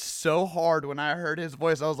of it so hard when I heard his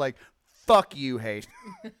voice. I was like, "Fuck you, Hayden."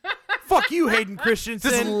 fuck you, Hayden Just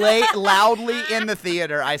Christensen. loudly in the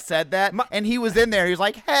theater, I said that, and he was in there. He was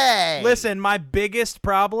like, "Hey, Listen, my biggest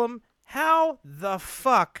problem, how the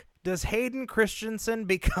fuck does Hayden Christensen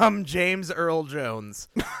become James Earl Jones?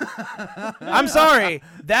 I'm sorry.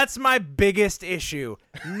 That's my biggest issue.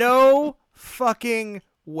 No fucking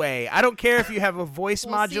way. I don't care if you have a voice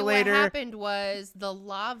Well, modulator. See, what happened was the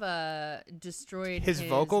lava destroyed His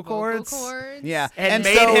vocal cords? yeah," and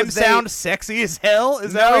made so him they- sound sexy as hell?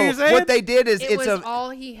 Is that what No, you're saying? what they did is It it's was a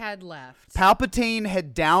all he had left. Palpatine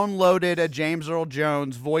had downloaded a James Earl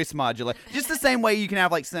Jones voice modulator, just the same way you can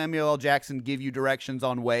have like Samuel L. Jackson give you directions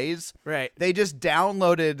on Waze. Right. They just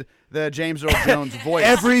downloaded the James Earl Jones voice.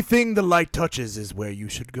 Everything the light touches is where you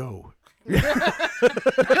should go.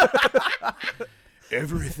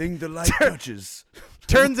 Everything the light touches.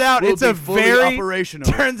 Turns out will it's a be fully very operational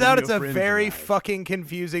turns when out your it's a friends very arrive. fucking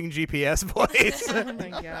confusing GPS voice. Oh my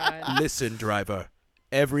God. Listen, driver.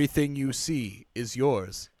 Everything you see is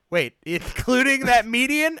yours. Wait, including that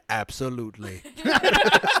median? Absolutely.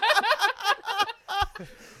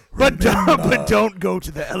 But don't go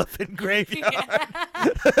to the elephant graveyard.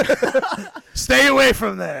 Stay away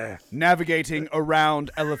from there. Navigating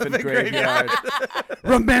around Elephant Graveyard.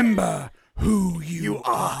 Remember who you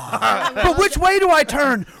are. But which way do I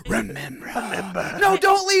turn? Remember. No,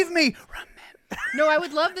 don't leave me. No, I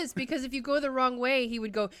would love this because if you go the wrong way, he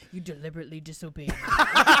would go, "You deliberately disobeyed me."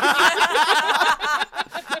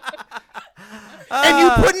 and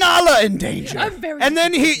you put Nala in danger. I'm very. And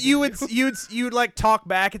then you'd like talk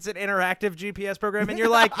back. It's an interactive GPS program, and you're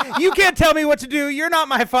like, you can't tell me what to do. You're not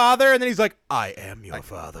my father. And then he's like, I am your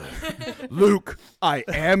father. Luke, I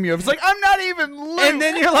am you. It's like, I'm not even Luke. And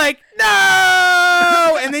then you're like,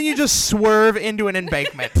 no! And then you just swerve into an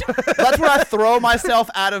embankment. That's where I throw myself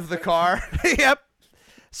out of the car. Yep.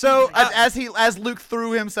 So as Luke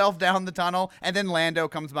threw himself down the tunnel, and then Lando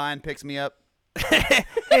comes by and picks me up.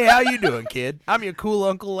 hey, how you doing, kid? I'm your cool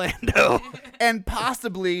Uncle Lando. And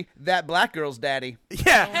possibly that black girl's daddy.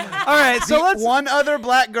 Yeah. All right, so let's... One other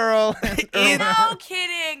black girl. No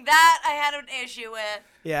kidding. That I had an issue with.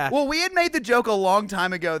 Yeah. Well, we had made the joke a long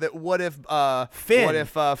time ago that what if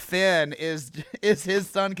Finn is his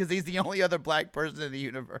son because he's the only other black person in the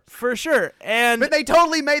universe. For sure. And But they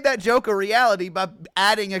totally made that joke a reality by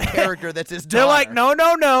adding a character that's his daughter. they're like,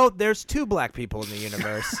 no. There's 2 black people in the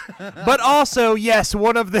universe. But also, yes,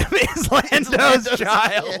 one of them is Lando's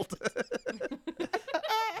child.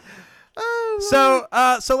 So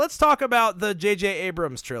let's talk about the J.J.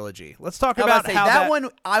 Abrams trilogy. Let's talk about how that one.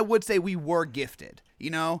 I would say we were gifted. You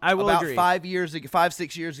know, I will about agree.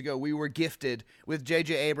 5-6 years ago, we were gifted with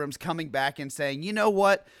J.J. Abrams coming back and saying, you know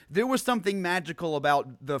what? There was something magical about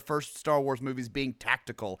the first Star Wars movies being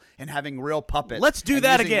tactical and having real puppets. Let's do and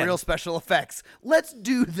that using again. Real special effects. Let's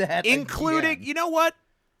do that including, again. you know what?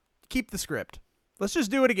 Keep the script. Let's just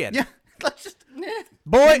do it again. Yeah. Let's just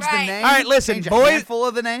Boys, change the Right. name. all right, listen, change a boys, handful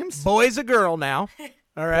of the names. boy's a girl now.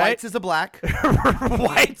 All right. Whites is a black.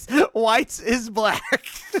 Whites is black.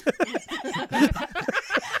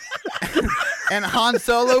 And Han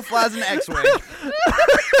Solo flies an X-wing.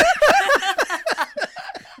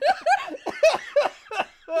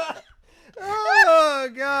 Oh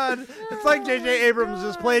God! It's like J.J. Abrams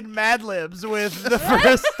just played Mad Libs with the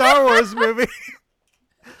first Star Wars movie.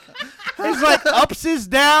 It's like ups is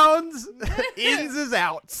downs, ins is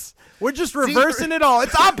outs. We're just reversing it all.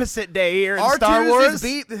 It's opposite day here in Star Wars.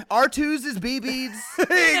 R2's is BB's.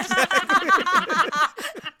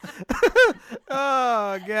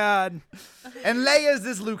 Oh God! And Leia's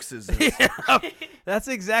is Luke's. That's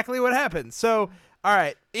exactly what happened. So, all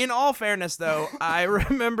right. In all fairness, though, I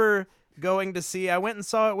remember going to see. I went and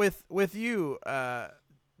saw it with you,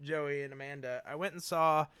 Joey and Amanda. I went and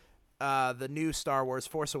saw the new Star Wars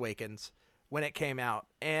Force Awakens when it came out,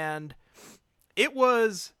 and it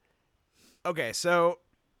was okay. So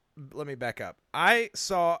let me back up. I've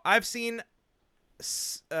seen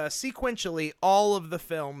sequentially all of the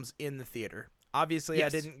films in the theater. Obviously,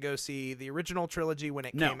 Yes. I didn't go see the original trilogy when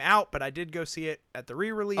it came out, but I did go see it at the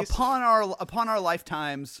re-release. Upon our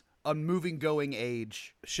lifetimes, a moving going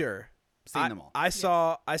age, Sure. seen them all. I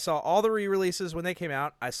saw all the re-releases when they came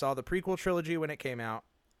out. I saw the prequel trilogy when it came out,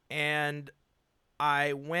 and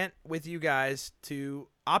I went with you guys to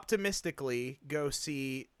optimistically go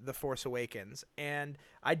see The Force Awakens. And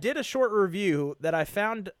I did a short review that I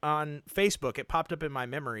found on Facebook. It popped up in my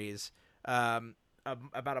memories about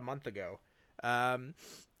a month ago.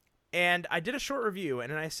 And I did a short review,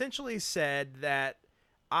 and I essentially said that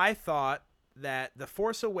I thought that The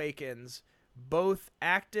Force Awakens both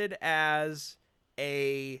acted as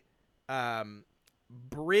a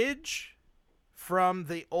bridge from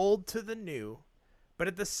the old to the new, but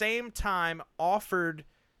at the same time offered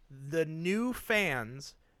the new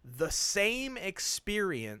fans the same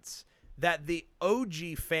experience that the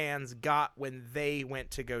OG fans got when they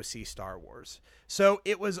went to go see Star Wars. So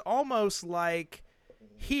it was almost like,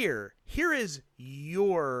 here is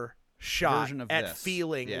your shot Version of at this.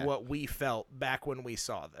 feeling Yeah. what we felt back when we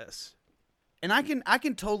saw this. And I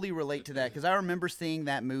can totally relate to that because I remember seeing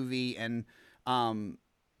that movie and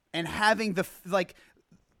having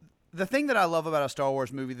the thing that I love about a Star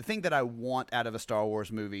Wars movie, the thing that I want out of a Star Wars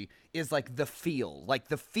movie is like the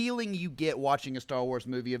feeling you get watching a Star Wars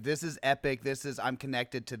movie of this is epic, I'm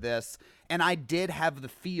connected to this. And I did have the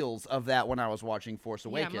feels of that when I was watching Force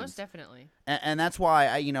Awakens. Yeah, most definitely. And that's why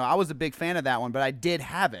I was a big fan of that one, but I did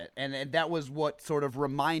have it. And that was what sort of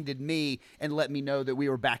reminded me and let me know that we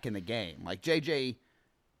were back in the game. Like JJ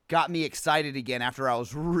got me excited again after I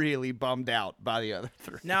was really bummed out by the other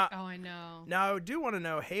three. Now, Oh, I know. Now, I do want to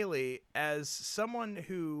know, Haley, as someone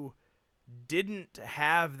who didn't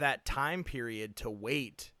have that time period to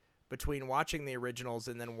wait between watching the originals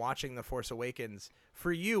and then watching The Force Awakens,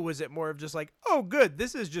 for you, was it more of just like, oh, good,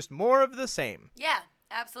 this is just more of the same? Yeah,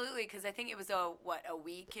 absolutely. Because I think it was a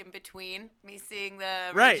week in between me seeing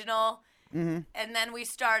the Right. original, and then we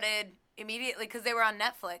started immediately because they were on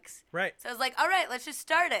Netflix. Right. So I was like, all right, let's just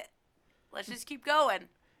start it. Let's just keep going.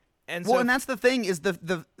 And Well, so and that's the thing is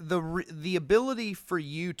the ability for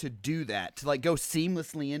you to do that, to like go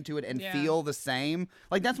seamlessly into it and Yeah. feel the same.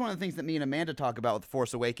 Like that's one of the things that me and Amanda talk about with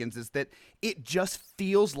Force Awakens is that it just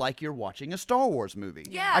feels like you're watching a Star Wars movie.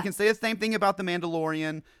 Yeah. I can say the same thing about The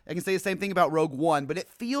Mandalorian. I can say the same thing about Rogue One, but it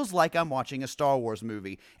feels like I'm watching a Star Wars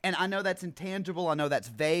movie. And I know that's intangible, I know that's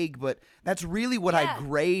vague, but that's really what I Yeah.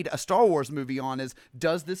 grade a Star Wars movie on is,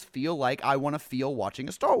 does this feel like I want to feel watching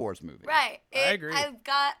a Star Wars movie? Right. I agree.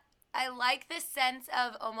 I like this sense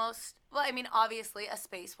of almost, well, I mean, obviously a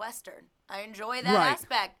space western. I enjoy that Right.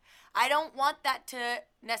 aspect. I don't want that to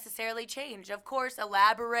necessarily change. Of course,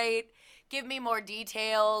 elaborate, give me more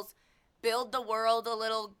details, build the world a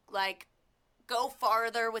little, like, go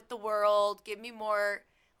farther with the world, give me more,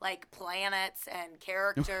 like, planets and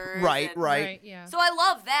characters. Right, and- right. Yeah. So I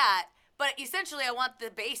love that, but essentially I want the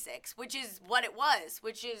basics, which is what it was,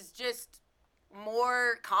 which is just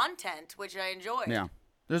more content, which I enjoy. Yeah.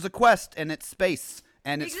 There's a quest and it's space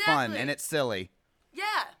and it's fun Exactly. and it's silly.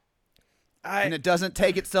 Yeah. And it doesn't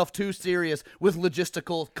take itself too serious with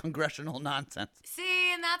logistical congressional nonsense.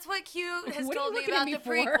 See, and that's what Q has What are told you me looking at about me the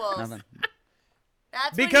for? prequels. Nothing. That's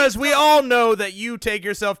what because he's we told all me. know that you take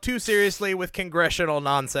yourself too seriously with congressional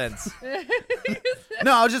nonsense.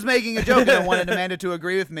 No, I was just making a joke and I wanted Amanda to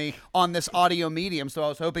agree with me on this audio medium, so I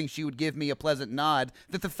was hoping she would give me a pleasant nod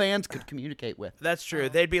that the fans could communicate with. That's true.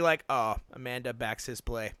 They'd be like, "Oh, Amanda backs his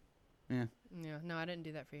play." Yeah. Yeah, no, I didn't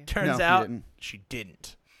do that for you. Turns No, you out didn't. she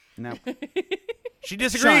didn't. No. She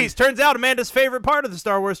disagrees. Turns out Amanda's favorite part of the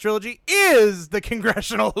Star Wars trilogy is the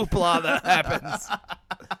congressional hoopla that happens.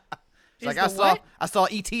 It's like Is the I saw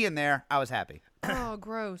E.T. in there. I was happy. Oh,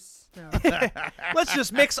 gross. No. Let's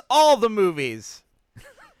just mix all the movies.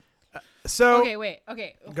 So Okay, wait.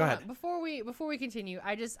 Okay, hold Go ahead. on. Before we continue,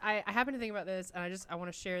 I happen to think about this, and I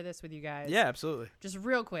want to share this with you guys. yeah, absolutely. Just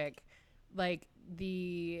real quick, like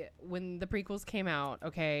when the prequels came out.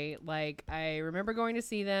 Okay, like I remember going to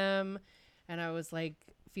see them, and I was like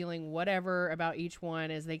feeling whatever about each one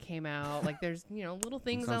as they came out. Like there's little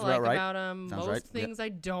things I Sounds like about right. about them. Sounds Most right. Yep. things I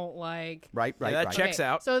don't like. Right, right, that right. checks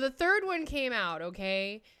out. So the third one came out.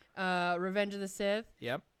 Okay, Revenge of the Sith.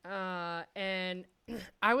 Yep. And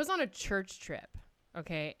I was on a church trip,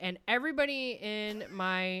 okay, and everybody in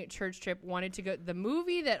my church trip wanted to go. The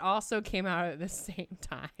movie that also came out at the same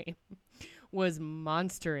time was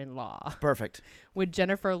Monster in Law Perfect. with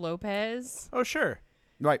Jennifer Lopez. Oh, sure.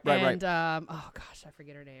 Right, right, and right. oh gosh, I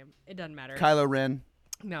forget her name. It doesn't matter. Kylo Ren.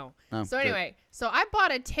 No. Oh, So good. anyway, so I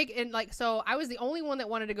bought a ticket, and so I was the only one that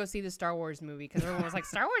wanted to go see the Star Wars movie because everyone was like,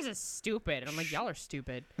 "Star Wars is stupid," and I'm like, "Y'all are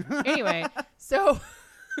stupid." Anyway, so.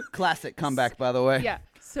 Classic comeback, by the way. Yeah.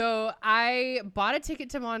 So I bought a ticket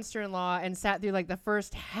to Monster in Law and sat through like the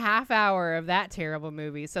first half hour of that terrible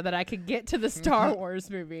movie so that I could get to the Star Wars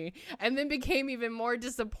movie, and then became even more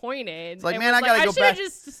disappointed. It's like, and man, was I gotta go should have back.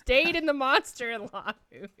 just stayed in the Monster in Law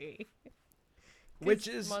movie. 'Cause Which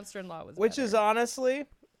is Monster in Law was which better. is honestly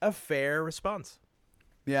a fair response.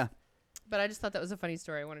 Yeah. But I just thought that was a funny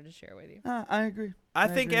story I wanted to share with you. I agree. I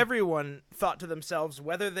think agree. everyone thought to themselves,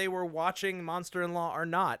 whether they were watching Monster in Law or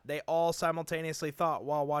not, they all simultaneously thought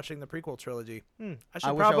while watching the prequel trilogy, I should wish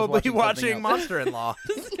I was probably watching watching something else." Monster in Law.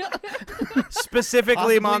 Specifically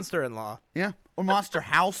Possibly. Monster in Law. Yeah. Or Monster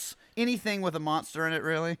House. Anything with a monster in it,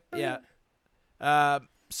 really. Yeah.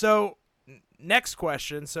 So, next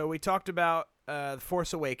question. So, we talked about The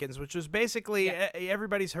Force Awakens, which was basically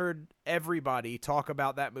everybody's heard everybody talk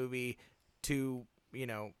about that movie to,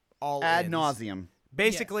 all Ad ends. nauseum.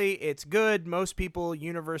 Basically, it's good. Most people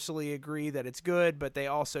universally agree that it's good, but they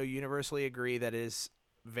also universally agree that it is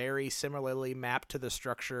very similarly mapped to the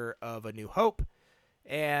structure of A New Hope.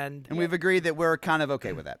 And And we've agreed that we're kind of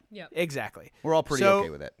okay with that. Yep. exactly. We're all pretty So, okay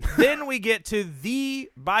with it. Then we get to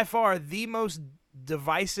by far the most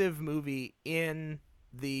divisive movie in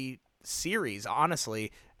the series,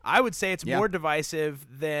 honestly. I would say it's Yeah. more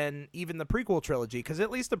divisive than even the prequel trilogy, because at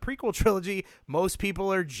least the prequel trilogy, most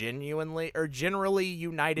people are generally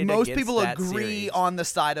united Most against people that agree series. on the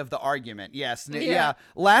side of the argument. Yes. Yeah. Yeah.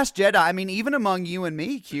 Last Jedi, I mean, even among you and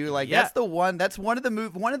me, Q, like Yeah. that's one of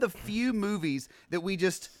the few movies that we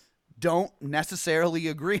just don't necessarily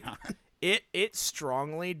agree on. It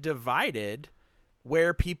strongly divided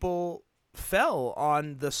where people fell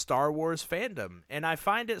on the Star Wars fandom, and I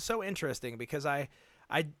find it so interesting because I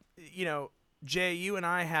Jay, you and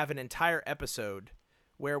I have an entire episode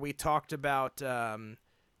where we talked about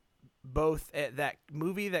both that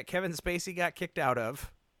movie that Kevin Spacey got kicked out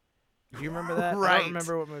of. Do you remember that? I Right. don't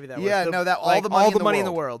remember what movie that was. Yeah, no, that All the Money in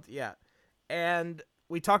the World. Yeah, and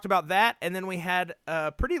we talked about that, and then we had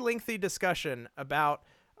a pretty lengthy discussion about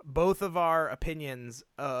both of our opinions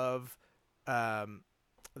of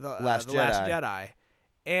the Last Last Jedi. Jedi,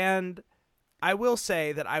 and I will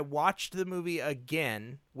say that I watched the movie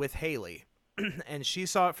again with Haley, and she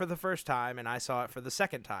saw it for the first time, and I saw it for the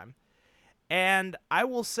second time. And I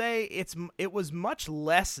will say it was much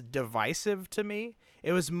less divisive to me.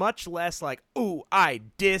 It was much less like, ooh, I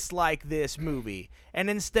dislike this movie. And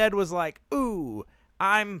instead was like, ooh,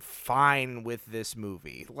 I'm fine with this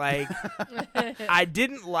movie. Like, I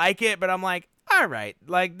didn't like it, but I'm like, all right,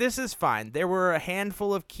 like, this is fine. There were a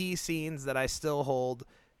handful of key scenes that I still hold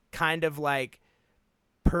kind of like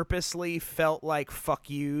purposely felt like fuck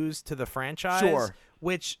yous to the franchise. Sure.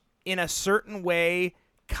 Which, in a certain way,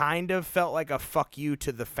 kind of felt like a fuck you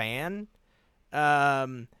to the fan.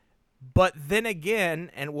 But then again,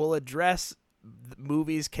 and we'll address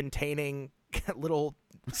movies containing little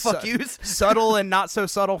Fuck yous? subtle and not so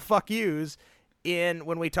subtle fuck yous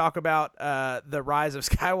when we talk about the Rise of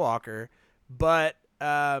Skywalker. But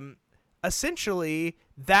essentially,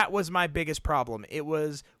 that was my biggest problem. It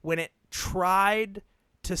was when it tried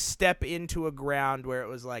to step into a ground where it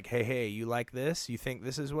was like, hey, you like this? You think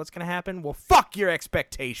this is what's going to happen? Well, fuck your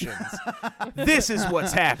expectations. This is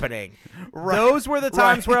what's happening. Right. Those were the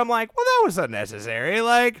times where I'm like, well, that was unnecessary.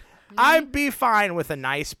 Like, I'd be fine with a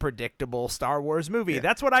nice, predictable Star Wars movie. Yeah.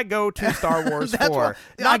 That's what I go to Star Wars for.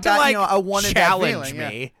 Not to, like, I wanted challenge feeling,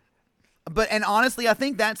 me. Yeah. And honestly, I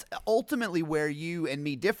think that's ultimately where you and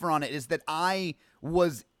me differ on it, is that I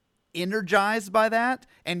was energized by that,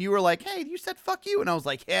 and you were like, hey, you said fuck you, and I was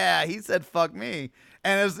like, yeah, he said fuck me,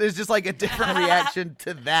 and it's just like a different reaction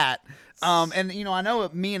to that. And I know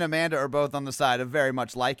me and Amanda are both on the side of very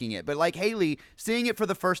much liking it, but like Haley, seeing it for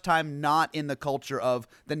the first time, not in the culture of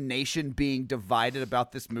the nation being divided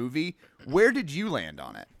about this movie, where did you land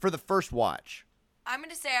on it for the first watch? I'm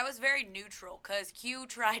going to say I was very neutral, because Q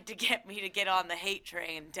tried to get me to get on the hate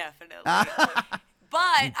train, definitely. But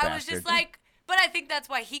I was just like, but I think that's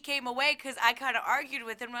why he came away, because I kind of argued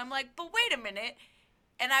with him. And I'm like, but wait a minute.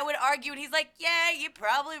 And I would argue, and he's like, yeah, you're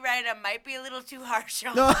probably right. I might be a little too harsh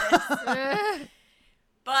on this.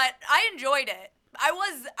 But I enjoyed it. I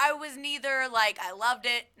was neither like I loved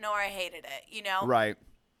it nor I hated it, Right.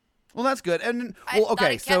 Well, that's good. And I thought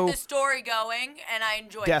it kept the story going, and I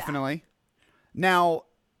enjoyed definitely. that. Now,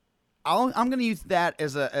 I'm going to use that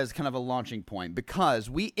as kind of a launching point, because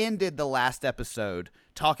we ended the last episode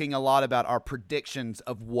talking a lot about our predictions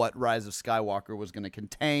of what Rise of Skywalker was going to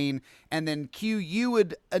contain. And then Q, you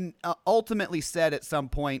would ultimately said at some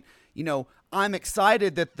point, I'm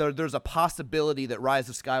excited that there's a possibility that Rise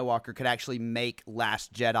of Skywalker could actually make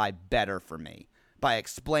Last Jedi better for me by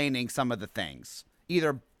explaining some of the things,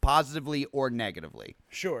 either positively or negatively.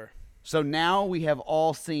 Sure. So now we have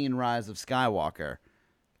all seen Rise of Skywalker,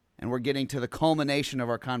 and we're getting to the culmination of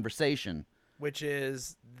our conversation, which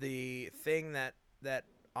is the thing that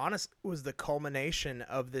honestly was the culmination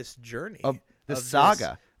of this journey, of the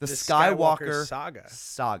saga, the Skywalker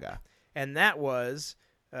saga. And that was.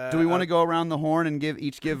 Do we want to go around the horn and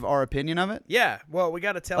give our opinion of it? Yeah. Well, we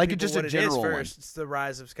got to tell people just what a it general is one. first. It's the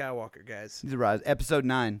Rise of Skywalker, guys. The Rise, Episode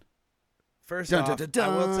 9. First off, I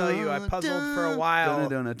will tell you, I puzzled for a while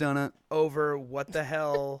over what the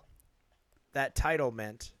hell that title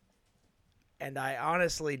meant. And I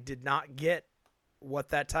honestly did not get what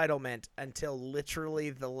that title meant until literally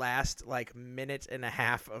the last minute and a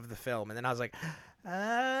half of the film. And then I was like,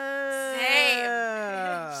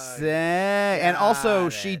 Same. And also,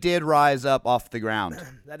 she did rise up off the ground.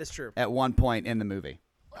 That is true. At one point in the movie.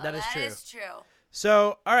 Well, that is is true.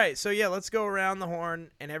 So, all right. So, yeah, let's go around the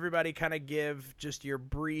horn and everybody kind of give just your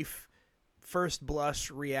brief first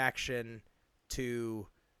blush reaction to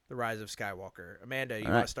The Rise of Skywalker. Amanda, you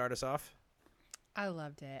want to start us off? I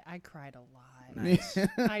loved it. I cried a lot. Nice.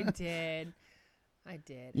 I did.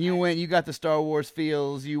 You got the Star Wars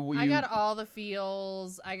feels. I got all the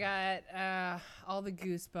feels. I got all the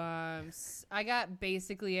goosebumps. I got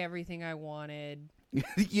basically everything I wanted.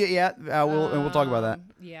 Yeah. We'll talk about that.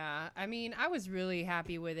 Yeah. I mean, I was really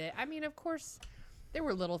happy with it. I mean, of course, there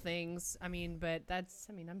were little things. I mean, but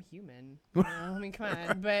I'm human. Come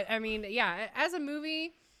on. But I mean, yeah, as a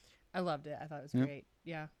movie, I loved it. I thought it was great.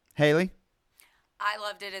 Yeah. Haley? I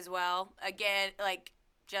loved it as well. Again,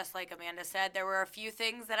 just like Amanda said, there were a few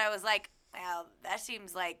things that I was like, well, that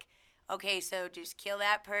seems like, okay, so just kill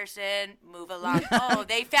that person, move along. Oh,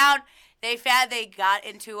 they got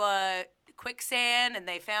into a quicksand and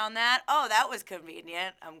they found that. Oh, that was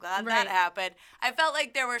convenient. I'm glad that happened. I felt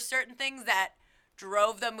like there were certain things that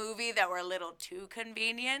drove the movie that were a little too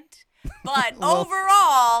convenient. But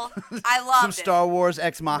overall, I loved it. Some Star Wars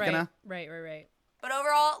Ex Machina. Right. But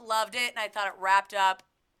overall, loved it, and I thought it wrapped up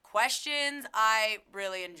questions. I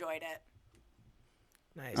really enjoyed it.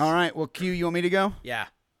 Nice. All right. Well, Q, you want me to go? Yeah.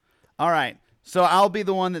 All right. So I'll be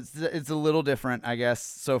the one it's a little different, I guess,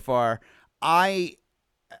 so far. I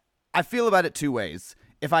feel about it two ways.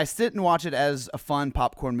 If I sit and watch it as a fun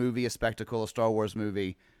popcorn movie, a spectacle, a Star Wars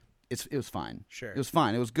movie, it was fine. Sure. It was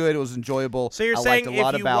fine. It was good. It was enjoyable. So you're I saying liked a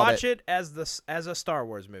lot if you about watch it as a Star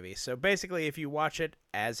Wars movie. So basically, if you watch it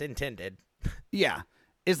as intended. Yeah.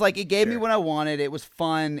 It's like it gave me Sure. what I wanted. It was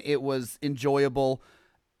fun. It was enjoyable.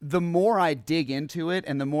 The more I dig into it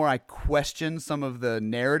and the more I question some of the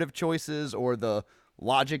narrative choices or the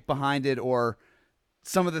logic behind it or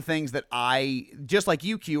some of the things that just like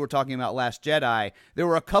you, Q, were talking about Last Jedi, there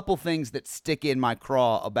were a couple things that stick in my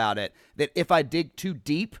craw about it that if I dig too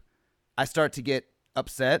deep, I start to get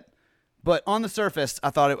upset. But on the surface, I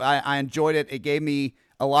thought I enjoyed it. It gave me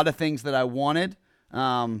a lot of things that I wanted.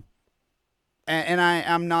 And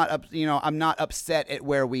I'm not upset at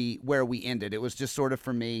where we ended. It was just sort of,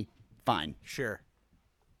 for me, fine. Sure.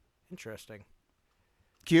 Interesting.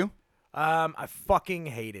 Q? I fucking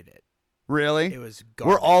hated it. Really? It was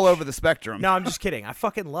garbage. We're all over the spectrum. No, I'm just kidding. I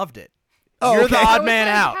fucking loved it. Oh, You're okay. the I odd was man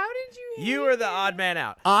like, out. How did you hate You are the it? odd man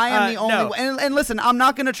out. I am the only no. one. And listen, I'm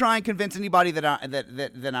not going to try and convince anybody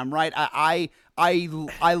that I'm right. I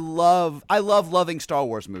love loving Star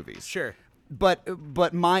Wars movies. Sure.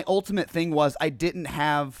 But my ultimate thing was I didn't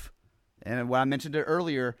have, and what I mentioned it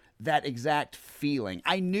earlier, that exact feeling.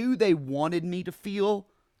 I knew they wanted me to feel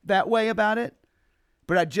that way about it,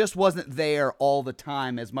 but I just wasn't there all the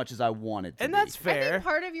time as much as I wanted to And be. that's I fair. think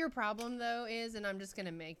part of your problem, though, is, and I'm just going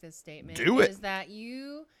to make this statement, Do it. is that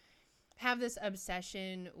you have this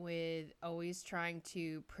obsession with always trying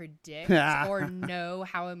to predict or know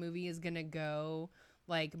how a movie is going to go,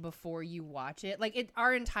 like, before you watch it. Like,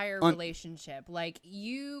 our entire relationship. Like,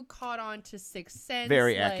 you caught on to Sixth Sense.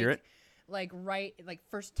 Very like, accurate. Like,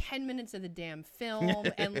 first 10 minutes of the damn film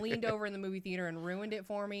and leaned over in the movie theater and ruined it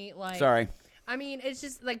for me. Like, Sorry. I mean, it's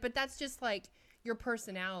just like, but that's just like your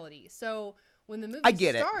personality. So when the movie I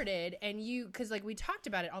get it. started and because like we talked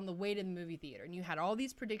about it on the way to the movie theater and you had all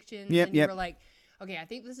these predictions Yep, and you yep. were like, okay, I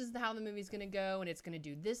think this is how the movie's going to go and it's going to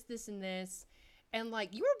do this, this, and this. And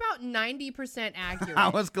like, you were about 90% accurate. I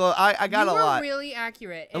was close. I got you a were lot. really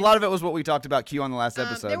accurate. A lot of it was what we talked about, Q, on the last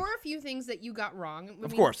episode. There were a few things that you got wrong. I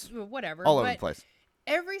mean, course. Whatever. all over but the place.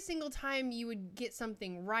 every single time you would get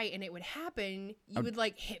something right and it would happen, you would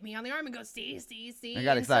like hit me on the arm and go, see. I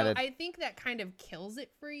got And excited. So I think that kind of kills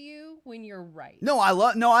it for you when you're right. I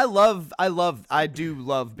do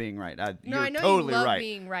love being right. You're I know totally you love right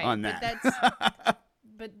being right on but that. that's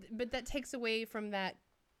but that takes away from that,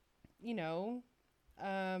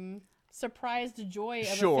 surprised joy of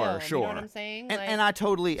Sure, a film. sure. You know what I'm saying? And I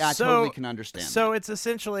totally can understand. So it's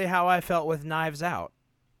essentially how I felt with Knives Out.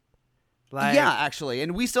 Like, yeah, actually,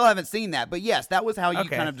 and we still haven't seen that, but yes, that was how you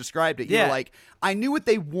Okay. kind of described it. You Yeah. were like, I knew what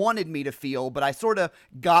they wanted me to feel, but I sort of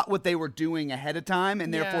got what they were doing ahead of time,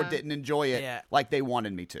 and therefore Yeah. didn't enjoy it Yeah. like they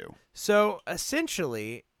wanted me to. So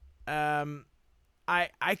essentially,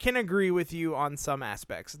 I can agree with you on some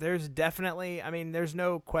aspects. There's definitely, there's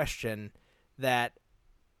no question that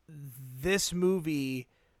this movie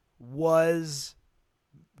was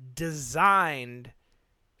designed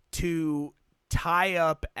to tie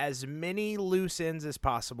up as many loose ends as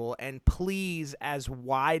possible and please as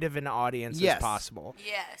wide of an audience Yes. as possible.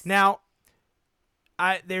 Yes. Now,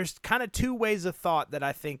 there's kind of two ways of thought that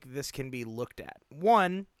I think this can be looked at.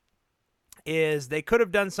 One is they could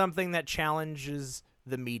have done something that challenges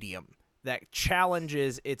the medium, that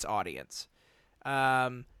challenges its audience.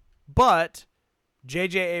 But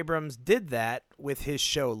J.J. Abrams did that with his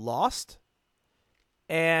show Lost,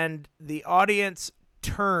 and the audience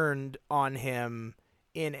turned on him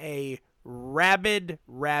in a rabid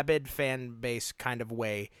fan base kind of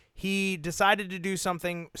way. He decided to do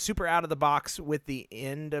something super out of the box with the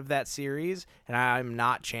end of that series, and I'm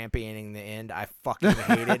not championing the end. I fucking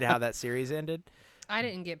hated how that series ended. I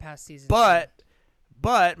didn't get past season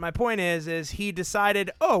But my point is he decided,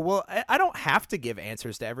 oh, well, I don't have to give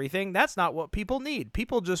answers to everything. That's not what people need.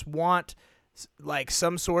 People just want like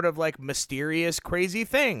some sort of like mysterious, crazy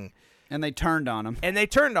thing. And they turned on him. And they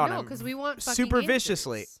turned on No, him 'cause we want fucking super answers.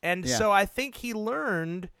 viciously. And Yeah. so I think he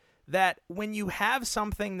learned that when you have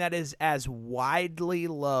something that is as widely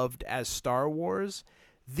loved as Star Wars,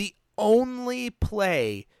 the only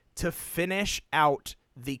play to finish out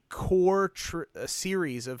the core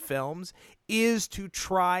series of films is to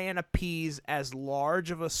try and appease as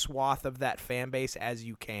large of a swath of that fan base as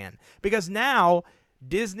you can. Because now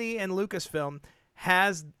Disney and Lucasfilm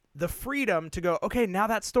has the freedom to go, okay, now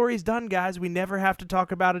that story's done, guys. We never have to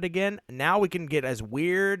talk about it again. Now we can get as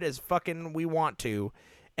weird as fucking we want to,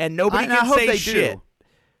 and nobody I can hope say they shit. do.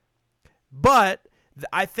 But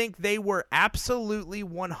I think they were absolutely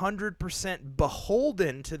 100%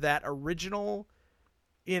 beholden to that original,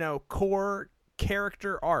 core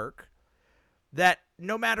character arc, that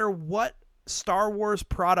no matter what Star Wars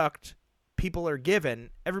product people are given,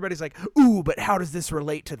 everybody's like, ooh, but how does this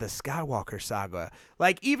relate to the Skywalker saga?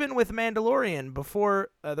 Like, even with Mandalorian, before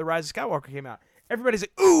The Rise of Skywalker came out, everybody's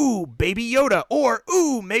like, ooh, Baby Yoda, or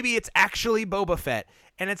ooh, maybe it's actually Boba Fett.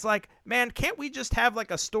 And it's like, man, can't we just have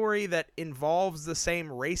like a story that involves the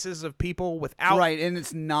same races of people without... Right, and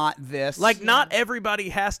it's not this. Like, not everybody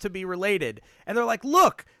has to be related. And they're like,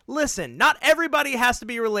 look, listen, not everybody has to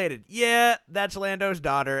be related. Yeah, that's Lando's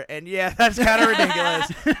daughter, and yeah, that's kind of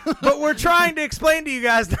ridiculous. But we're trying to explain to you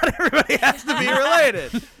guys not everybody has to be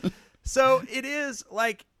related. So it is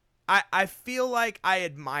like, I feel like I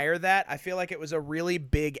admire that. I feel like it was a really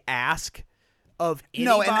big ask of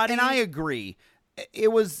anybody. No, and I agree.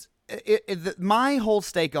 It was my whole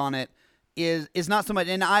stake on it is not so much,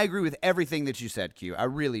 and I agree with everything that you said, Q. I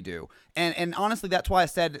really do. And honestly, that's why I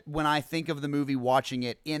said when I think of the movie, watching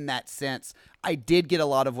it in that sense, I did get a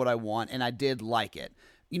lot of what I want, and I did like it.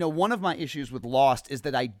 One of my issues with Lost is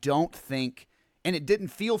that I don't think, and it didn't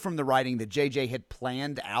feel from the writing that JJ had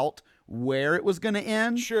planned out where it was going to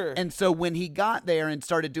end. Sure. And so when he got there and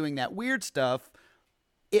started doing that weird stuff,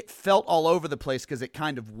 it felt all over the place, because it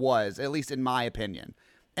kind of was, at least in my opinion.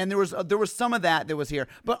 And there was some of that was here.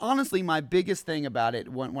 But honestly, my biggest thing about it,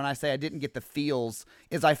 when I say I didn't get the feels,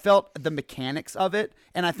 is I felt the mechanics of it.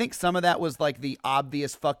 And I think some of that was like the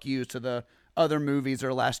obvious fuck you to the other movies,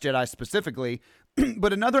 or Last Jedi specifically.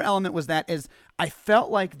 But another element was that is I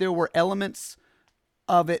felt like there were elements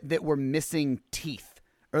of it that were missing teeth,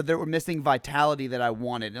 or that were missing vitality that I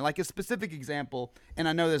wanted. And like a specific example, and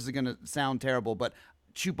I know this is going to sound terrible, but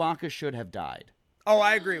Chewbacca should have died. Oh,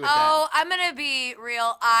 I agree with that. Oh, I'm going to be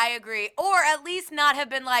real. I agree. Or at least not have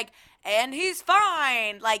been like, and he's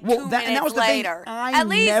fine, like 2 minutes later. At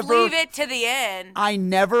least leave it to the end. I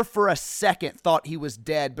never for a second thought he was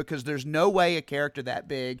dead, because there's no way a character that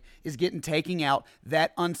big is getting taken out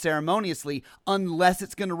that unceremoniously, unless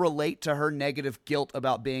it's going to relate to her negative guilt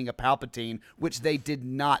about being a Palpatine, which they did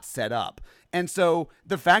not set up. And so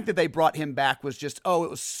the fact that they brought him back was just, it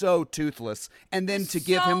was so toothless. And then to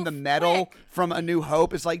give him the medal from A New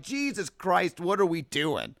Hope, it's like, Jesus Christ, what are we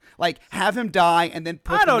doing? Like, have him die and then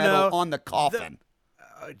put the medal on the coffin.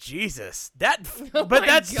 Jesus. But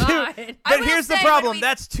that's God. too. But here's the problem.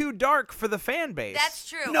 That's too dark for the fan base. That's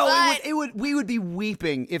true. No, but we would be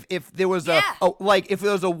weeping if there was if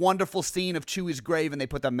there was a wonderful scene of Chewie's grave and they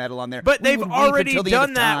put the medal on there. But they've already done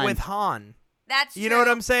done that with Han. That's true. You know what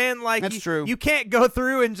I'm saying? Like, that's true. You can't go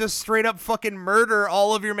through and just straight up fucking murder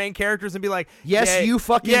all of your main characters and be like, yes, you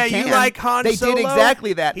fucking can. You like Han Solo? They did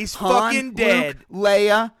exactly that. He's Han, fucking dead. Luke,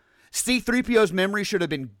 Leia. C-3PO's memory should have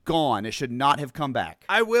been gone. It should not have come back.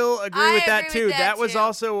 I will agree with that too. That was too.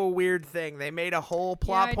 also a weird thing. They made a whole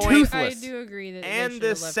plot point. Toothless. I do agree that. And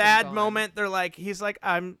this sad moment, he's like,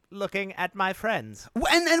 I'm looking at my friends.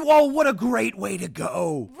 And what a great way to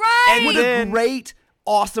go. Right. And what a great,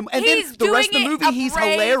 awesome. And He's then the rest of doing the it movie, he's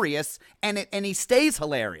brave- hilarious, and he stays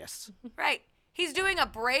hilarious. Right. He's doing a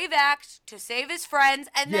brave act to save his friends,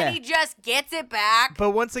 and then he just gets it back.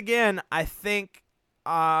 But once again, I think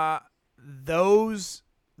those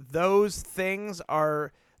things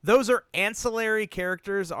are ancillary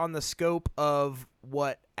characters on the scope of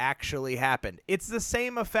what actually happened. It's the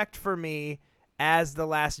same effect for me as The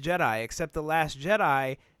Last Jedi, except The Last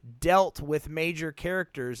Jedi dealt with major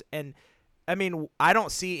characters, and I mean, I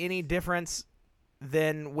don't see any difference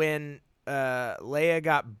than when Leia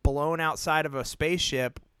got blown outside of a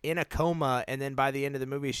spaceship in a coma, and then by the end of the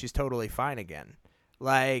movie, she's totally fine again.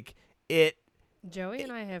 Like, Joey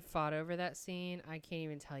and I have fought over that scene. I can't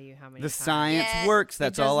even tell you how many The times. science works.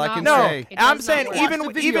 That's does all I not can work. No, say. It does I'm not saying work. Watch even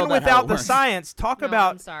the video even about how without it the works. science, talk No,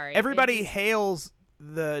 about I'm sorry. everybody It- hails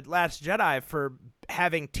The Last Jedi for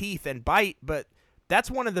having teeth and bite, but that's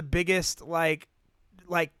one of the biggest like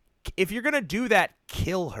if you're gonna do that,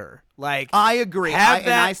 kill her. Like, I agree. have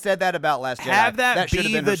And I said that about Last Jedi. have that should have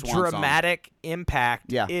be been the her swan song. dramatic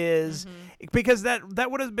impact. Yeah. Is because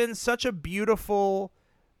that would have been such a beautiful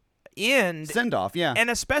end. Send off, yeah. And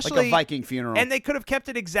especially like a Viking funeral. And they could have kept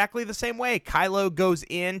it exactly the same way. Kylo goes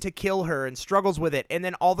in to kill her and struggles with it, and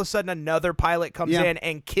then all of a sudden another pilot comes in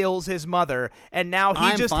and kills his mother, and now he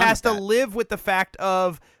I'm just fine has with to that. live with the fact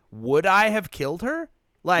of, would I have killed her?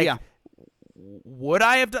 Like, would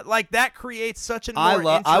I have done? Like, that creates such a more I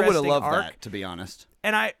interesting would have loved arc. that, to be honest.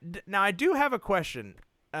 And I do have a question.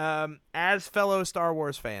 As fellow Star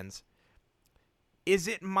Wars fans, is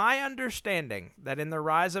it my understanding that in The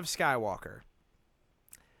Rise of Skywalker,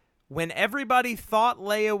 when everybody thought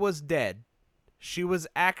Leia was dead, she was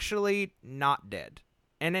actually not dead.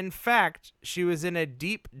 And in fact, she was in a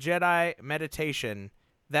deep Jedi meditation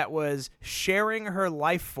that was sharing her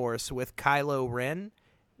life force with Kylo Ren.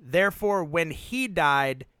 Therefore, when he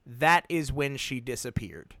died, that is when she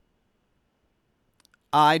disappeared.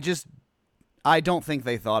 I don't think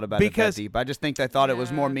they thought about it that deep. I just think they thought it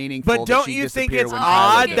was more meaningful. But don't that you think disappear it's when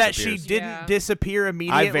odd Kylo that she disappears. didn't disappear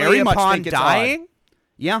immediately I very much upon think it's dying? odd.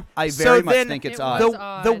 Yeah, I very much then think it's It odd. was The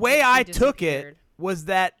odd way that she I took it disappeared. was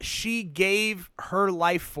that she gave her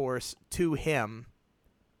life force to him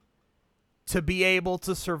to be able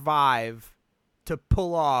to survive, to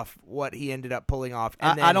pull off what he ended up pulling off.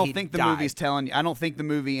 And then I don't he think the died. movie's telling you. I don't think the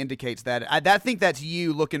movie indicates that. I think that's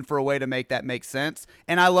you looking for a way to make that make sense.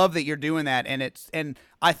 And I love that you're doing that. And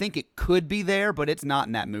I think it could be there, but it's not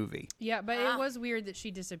in that movie. Yeah, but it was weird that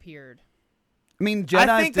she disappeared. I mean,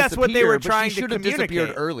 Jedi's think that's what they were disappear, but trying she to should have disappeared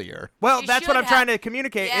communicate. earlier. Well, She that's what should I'm trying have. to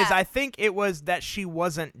communicate. Yeah. Is I think it was that she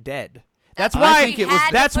wasn't dead. That's I why. think it was- Had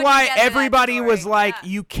to That's put why together that everybody was story. like, Yeah.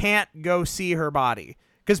 "You can't go see her body,"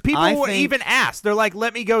 because people I were think- even asked. They're like,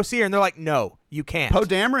 "Let me go see her," and they're like, "No, you can't." Poe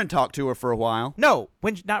Dameron talked to her for a while. No,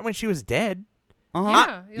 not when she was dead.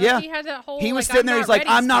 Uh-huh. Yeah, he had that whole. He was like, sitting there. He's like,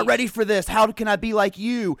 "I'm not speech. ready for this. How can I be like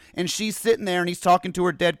you?" And she's sitting there, and he's talking to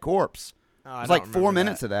her dead corpse. Oh, It was like 4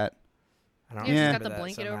 minutes of that. I don't Yeah, she's Yeah. got remember the that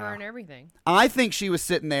blanket over somehow. her and everything. I think she was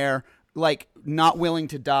sitting there, like, not willing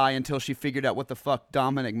to die until she figured out what the fuck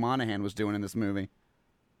Dominic Monaghan was doing in this movie.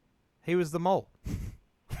 He was the mole.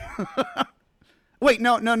 Wait,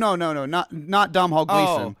 no, not Dom Hall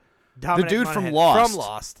Gleason. Dominic dude from Monaghan. Lost. From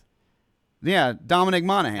Lost. Yeah, Dominic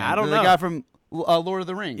Monaghan. I don't the know. guy from Lord of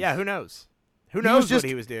the Rings. Yeah, who knows? Who He knows was just- what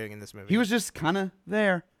he was doing in this movie? He was just kind of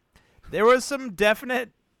there. There was some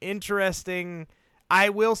definite interesting. I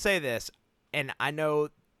will say this, and I know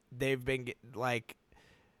they've been like,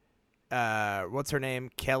 what's her name?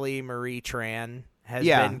 Kelly Marie Tran has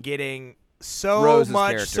Yeah. been getting so Rose's much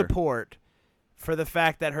character. support for the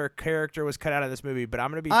fact that her character was cut out of this movie. But I'm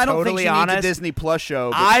going to be I don't totally think she honest. needs a Disney Plus show.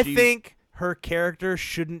 But I she's- think her character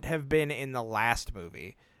shouldn't have been in the last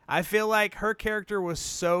movie. I feel like her character was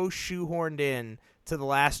so shoehorned in to The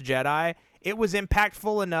Last Jedi. It was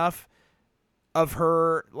impactful enough of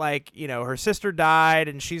her, like, you know, her sister died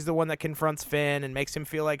and she's the one that confronts Finn and makes him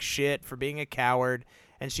feel like shit for being a coward,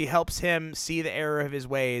 and she helps him see the error of his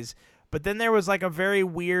ways. But then there was like a very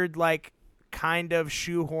weird, like, kind of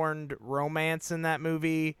shoehorned romance in that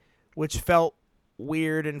movie, which felt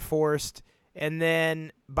weird and forced. And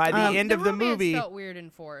then by the end of the romance movie, felt weird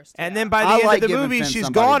and forced. and yeah. then by the I end like of the giving movie, Finn she's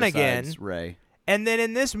somebody gone besides again. Rey. And then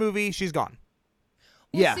in this movie, she's gone.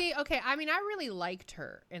 Well, Yeah. see, okay, I mean, I really liked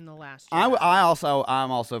her in the last. I'm Jedi.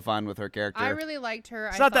 also fine with her character. I really liked her.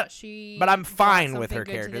 It's I not thought that- she. but I'm brought fine with something her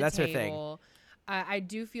good to character. the That's her thing. table. I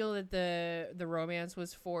do feel that the romance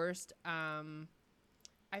was forced.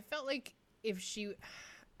 I felt like if she,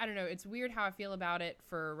 I don't know. It's weird how I feel about it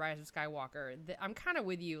for Rise of Skywalker. I'm kind of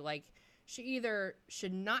with you. Like, she either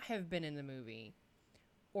should not have been in the movie,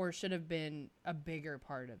 or should have been a bigger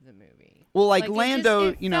part of the movie. Well, like it just- Lando,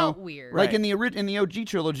 it you know, felt weird. like Right. in the OG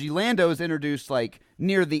trilogy, Lando is introduced like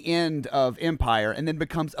near the end of Empire, and then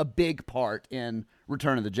becomes a big part in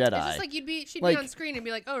Return of the Jedi. It's just like she'd Like, be on screen and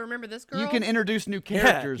be like, "Oh, remember this girl?" you can introduce new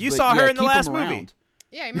characters. you but, saw her in the keep 'em last movie. around.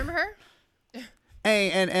 Yeah, you remember her?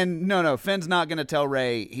 Hey, and no, Finn's not gonna tell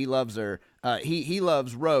Rey he loves her. He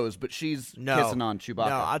loves Rose, but she's kissing on Chewbacca.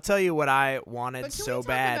 No, I'll tell you what I wanted But can so we talk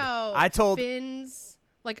bad. about I told Finn's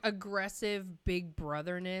like aggressive big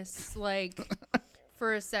brotherness, like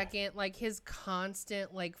for a second, like his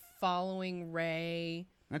constant like following Rey.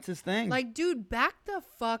 That's his thing. Like, dude, back the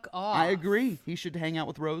fuck off. I agree. He should hang out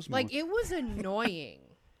with Rose more. Like, it was annoying.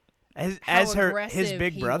 as how his aggressive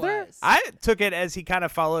big he brother. was. I took it as he kind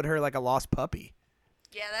of followed her like a lost puppy.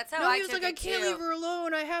 Yeah, that's how No, I he was took like, I it can't too. leave her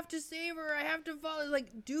alone. I have to save her. I have to follow.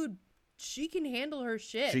 Like, dude, she can handle her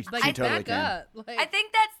shit. She like, totally back can. up. Like, I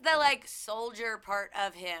think that's the like soldier part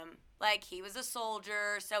of him. Like he was a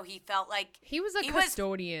soldier, so he felt like he was a he was-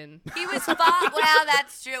 custodian. he was well,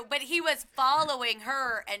 that's true, but he was following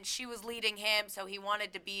her and she was leading him, so he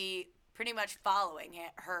wanted to be pretty much following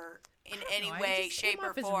her in any No, I way, just shape, came or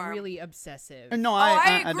off as form. really obsessive. no,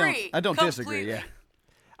 I I agree. don't disagree. Completely. Yeah.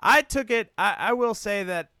 I took it. I will say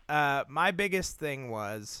that my biggest thing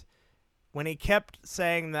was when he kept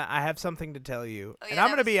saying that I have something to tell you. Oh, And yeah, I'm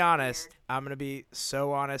that going to be was honest. weird. I'm going to be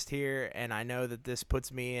so honest here, and I know that this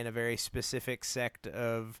puts me in a very specific sect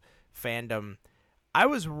of fandom. I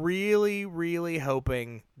was really, really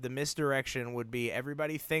hoping the misdirection would be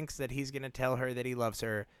everybody thinks that he's going to tell her that he loves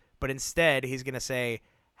her, but instead he's going to say,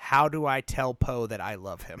 how do I tell Poe that I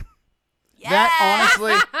love him? Yeah. That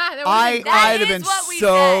honestly, That would've been great. I'd have That been is what we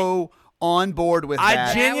so on board with I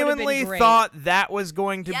that. genuinely great. thought that was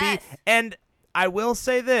going to Yes. be, and I will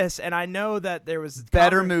say this, and I know that there was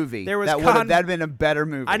Better movie. There was that would have been a better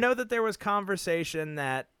movie. I know that there was conversation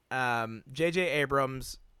that J.J.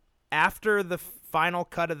 Abrams, after the final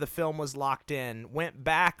cut of the film was locked in, went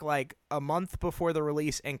back like a month before the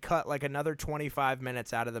release and cut like another 25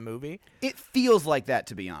 minutes out of the movie. It feels like that,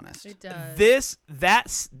 to be honest. It does.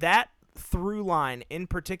 That through line in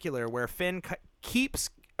particular, where Finn keeps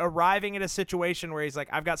arriving at a situation where he's like,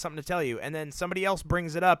 I've got something to tell you, and then somebody else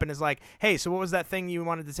brings it up and is like, hey, so what was that thing you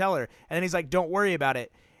wanted to tell her? And then he's like, don't worry about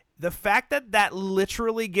it. The fact that that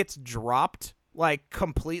literally gets dropped like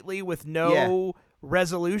completely with no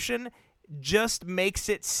resolution just makes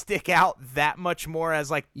it stick out that much more as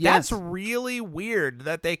like, that's really weird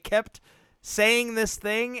that they kept saying this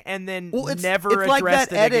thing and then never like addressed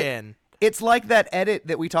that it edit. again. It's like that edit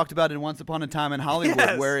that we talked about in Once Upon a Time in Hollywood,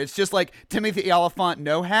 Yes. where it's just like Timothy Oliphant,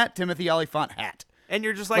 no hat, Timothy Oliphant, hat. And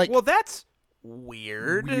you're just like, well, that's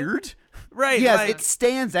weird. Weird? Right. Yes, like- it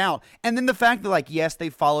stands out. And then the fact that, like, yes, they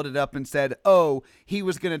followed it up and said, oh, he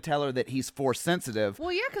was going to tell her that he's force sensitive.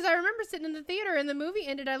 Well, yeah, because I remember sitting in the theater and the movie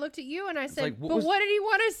ended. I looked at you and I said, like, what but was- what did he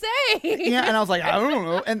want to say? Yeah, and I was like, I don't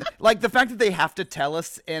know. And, like, the fact that they have to tell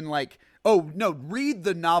us and, like, oh, no, read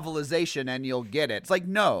the novelization and you'll get it. It's like,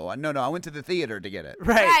 no, I went to the theater to get it.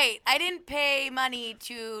 Right. I didn't pay money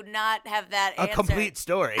to not have that A answer. complete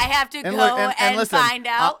story. I have to And go look, and listen, find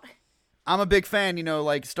out. I'm a big fan,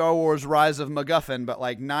 like Star Wars Rise of MacGuffin, but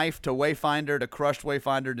like Knife to Wayfinder to Crushed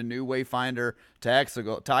Wayfinder to New Wayfinder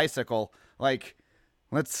to Icicle, like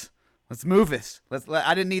let's move this.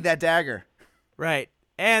 I didn't need that dagger. Right.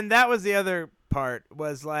 And that was the other part,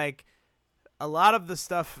 was like a lot of the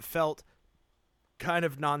stuff felt kind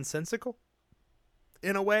of nonsensical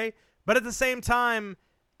in a way, but at the same time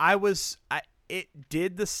it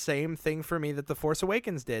did the same thing for me that The Force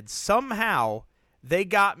Awakens did. Somehow they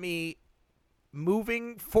got me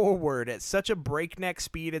moving forward at such a breakneck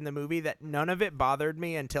speed in the movie that none of it bothered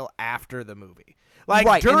me until after the movie. Like,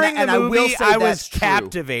 Right, during and the I will movie, say I was that's true.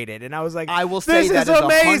 captivated, and I was like, I will say this that is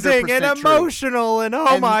is amazing 100% and true. emotional, and oh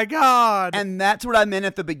And- my God. And that's what I meant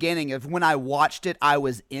at the beginning of when I watched it, I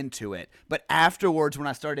was into it. But afterwards, when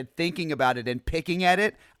I started thinking about it and picking at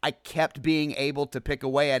it, I kept being able to pick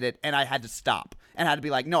away at it, and I had to stop. And I had to be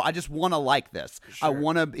like, no, I just want to like this. I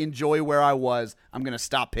want to enjoy where I was. I'm going to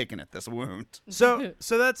stop picking at this wound. So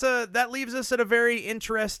that's that leaves us at a very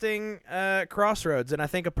interesting crossroads, and I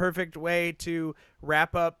think a perfect way to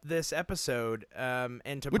wrap up this episode and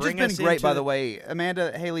to Which has bring been us great, into by the way.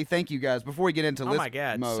 Amanda, Haley, thank you guys. Before we get into Oh list my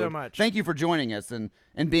God, mode, so much. thank you for joining us and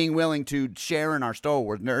being willing to share in our Star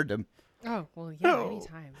Wars nerddom. Oh, well, yeah, Oh.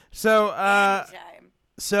 anytime. So Anytime.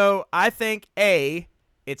 so I think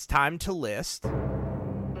it's time to list.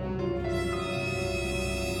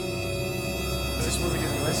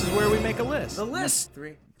 This is where we make a list. The list.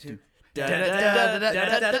 3, 2.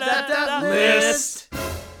 List.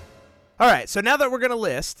 All right, so now that we're going to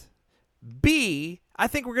list, I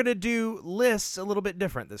think we're going to do lists a little bit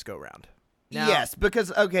different this go round. Now- Yes,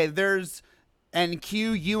 because, okay, and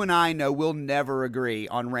Q, you and I know we'll never agree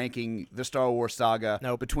on ranking the Star Wars saga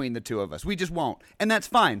between the two of us. We just won't. And that's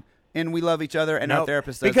fine. And we love each other, and our Nope.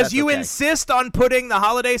 therapist says because that's you okay. insist on putting the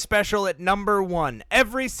holiday special at number 1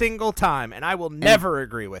 every single time, and I will never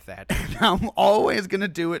agree with that. I'm always going to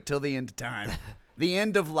do it till the end of time. The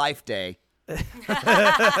end of life day.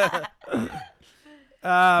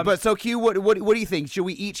 But so, Q, what do you think? Should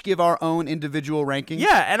we each give our own individual rankings?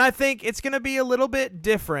 Yeah, and I think it's going to be a little bit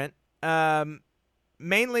different,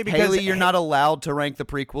 mainly because Haley, you're not allowed to rank the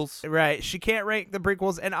prequels. Right, she can't rank the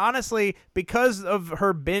prequels, and honestly, because of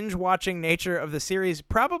her binge-watching nature of the series,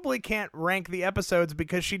 probably can't rank the episodes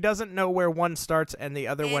because she doesn't know where one starts and the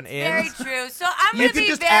other one ends. Very true. So I'm You going to could be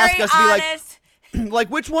just very ask us, be like, honest. Like,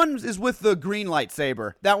 which one is with the green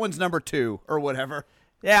lightsaber? That one's number 2 or whatever.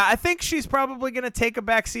 Yeah, I think she's probably going to take a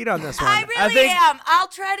back seat on this one. I really think, am. I'll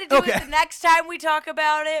try to do Okay. it the next time we talk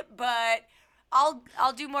about it, but I'll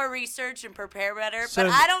do more research and prepare better. So-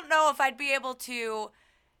 but I don't know if I'd be able to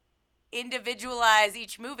individualize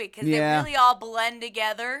each movie because Yeah. they really all blend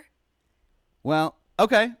together. Well,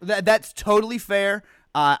 okay, that's totally fair.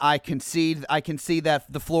 I concede that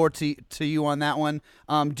the floor to you on that one.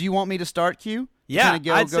 Do you want me to start, Q? Yeah,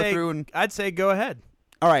 Kinda I'd go say, through and. I'd say go ahead.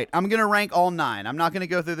 All right, I'm gonna rank all 9. I'm not gonna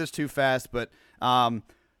go through this too fast, but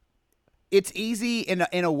it's easy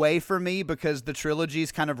in a way for me because the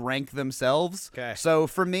trilogies kind of rank themselves. Okay. So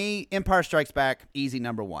for me, Empire Strikes Back, easy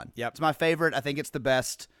number 1. Yep. It's my favorite. I think it's the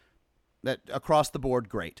best. That across the board,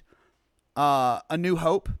 great. A New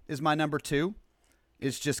Hope is my number 2.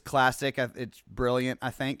 It's just classic. It's brilliant,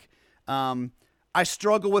 I think. I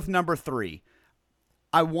struggle with number 3.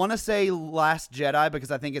 I want to say Last Jedi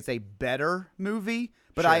because I think it's a better movie,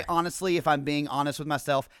 but I honestly, if I'm being honest with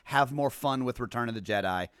myself, have more fun with Return of the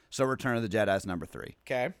Jedi. So Return of the Jedi is number 3.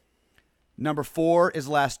 Okay. Number 4 is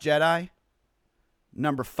Last Jedi.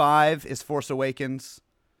 Number 5 is Force Awakens.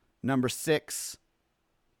 Number 6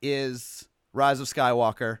 is Rise of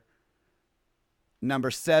Skywalker.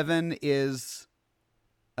 Number 7 is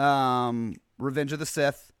Revenge of the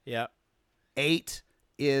Sith. Yep. 8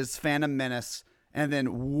 is Phantom Menace. And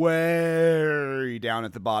then way down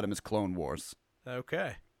at the bottom is Clone Wars.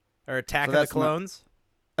 Okay. Or Attack So of the that's my- Clones.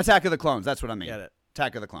 Attack of the Clones, that's what I mean. Get it.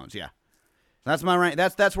 Attack of the Clones, yeah. That's my rank.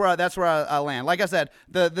 That's where I land. Like I said,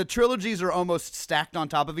 the trilogies are almost stacked on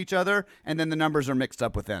top of each other, and then the numbers are mixed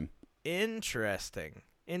up within. Interesting.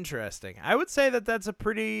 I would say that that's a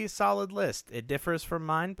pretty solid list. It differs from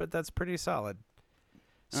mine, but that's pretty solid.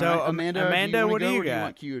 So, All right, Amanda, what do you or got?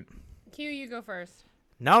 want Q? Q, you go first.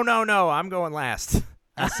 No. I'm going last.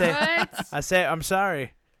 I say I'm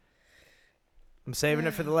sorry. I'm saving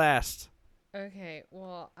it for the last. Okay,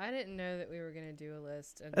 well, I didn't know that we were going to do a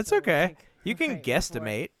list. That's until, okay. like, You can right before.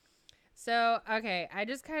 guesstimate. So, okay, I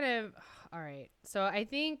just kind of... All right, so I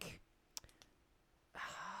think...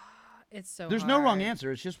 It's so There's no wrong hard.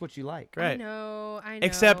 answer. It's just what you like. Right. I know.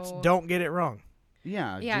 Except don't get it wrong.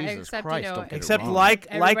 Yeah, Yeah, Jesus except, Christ, you know, don't get it Except wrong. like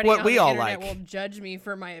Everybody what on we the all internet like. will judge me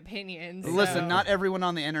for my opinions. Listen, so- not everyone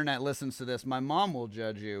on the internet listens to this. My mom will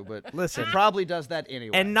judge you, but Listen. she probably does that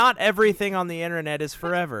anyway. And not everything on the internet is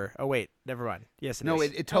forever. Oh wait, never mind. Yes, no,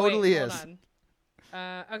 is. it Oh, wait, totally hold is.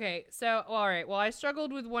 on. Okay, so all right. Well, I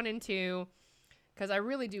struggled with 1 and 2 because I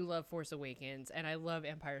really do love Force Awakens and I love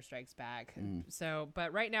Empire Strikes Back. So,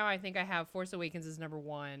 but right now I think I have Force Awakens as number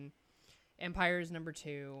 1, Empire is number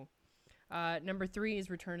 2. Number 3 is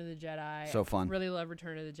Return of the Jedi. So fun. Really love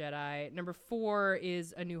Return of the Jedi. Number 4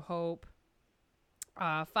 is A New Hope.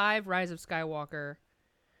 5, Rise of Skywalker.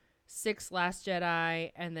 6, Last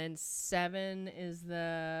Jedi, and then 7 is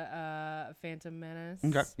the Phantom Menace.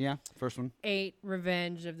 Okay, yeah, first one. 8,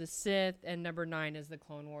 Revenge of the Sith, and number 9 is the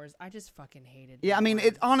Clone Wars. I just fucking hated. Yeah, I that mean, one.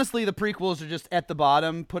 it honestly, the prequels are just at the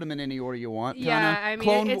bottom. Put them in any order you want. Yeah, kinda. I mean,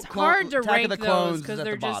 Clone- it's Clone- hard to Attack rank of the those Clones because is at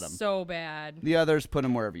they're the bottom. just so bad. The others, put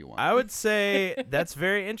them wherever you want. I would say that's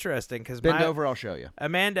very interesting because Bend over, I'll show you.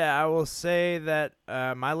 Amanda, I will say that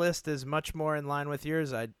my list is much more in line with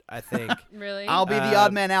yours. I think. Really? I'll be the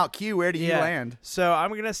odd man out. Q, where do you land? So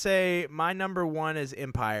I'm gonna say my number 1 is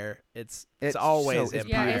Empire. It's always so- it's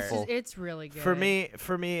yeah, Empire. it's, just, it's really good. For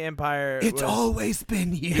me, Empire. It's was- always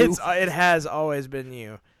been you. It has always been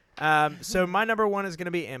you. So my number 1 is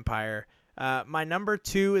gonna be Empire. My number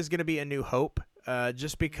 2 is gonna be A New Hope.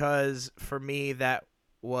 Just because for me that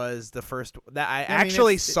was the first that I mean,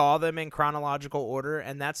 actually it's- saw them in chronological order,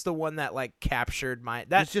 and that's the one that like captured my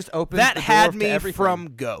that It's just opens that the door had to me everything.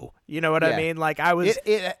 from go. You know what I Yeah. mean? Like I was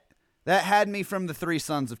That had me from the 3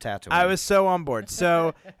 Sons of Tatooine. I was so on board.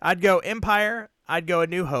 So I'd go Empire, I'd go A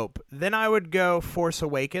New Hope, then I would go Force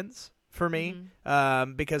Awakens for me,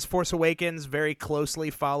 because Force Awakens very closely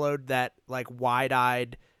followed that like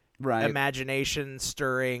wide-eyed, right.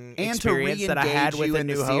 imagination-stirring And to experience that I had re-engage with you A in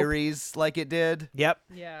New the Hope. series like it did. Yep.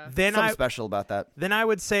 Yeah. Then Something I special about that. then I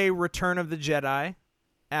would say Return of the Jedi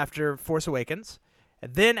after Force Awakens.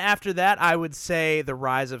 And then after that, I would say The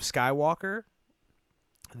Rise of Skywalker.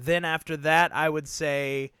 Then after that, I would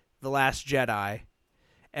say The Last Jedi.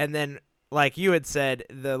 And then, like you had said,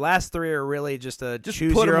 the last 3 are really just a Just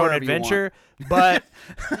choose put 'em your own wherever you adventure. But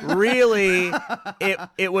really,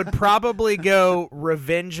 it would probably go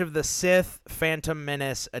Revenge of the Sith, Phantom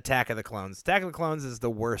Menace, Attack of the Clones. Attack of the Clones is the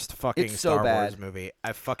worst fucking It's so Star Wars bad. movie.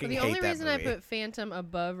 I fucking The hate only that reason movie. I put Phantom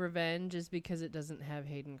above Revenge is because it doesn't have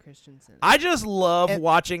Hayden Christensen. I just love And-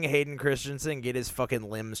 watching Hayden Christensen get his fucking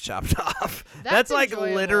limbs chopped off. That's like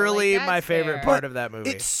enjoyable. literally Like, my that's favorite fair. part of that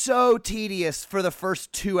movie. It's so tedious for the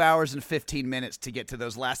first 2 hours and 15 minutes to get to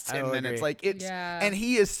those last 10 will minutes. agree. Like it's Yeah. and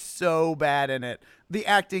he is so bad in it. The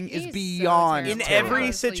acting is He's beyond so In terrible. terrible. every I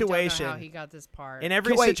honestly don't know situation- how he got this part. In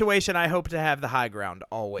every Wait. situation, I hope to have the high ground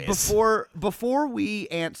always. Before we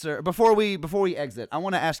exit, I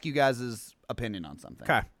want to ask you guys' opinion on something.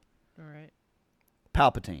 Okay. All right.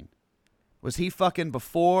 Palpatine. Was he fucking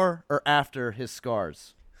before or after his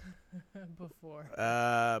scars? Before.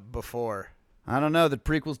 Before. I don't know. The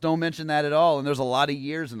prequels don't mention that at all, and there's a lot of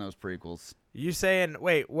years in those prequels. You saying?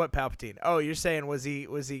 Wait, what Palpatine? Oh, you're saying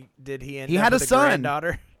did he end He up had a with son.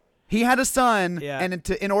 granddaughter? He had a son, Yeah. and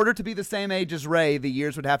in order to be the same age as Rey, the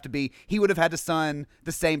years would have to be. He would have had a son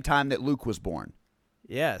the same time that Luke was born.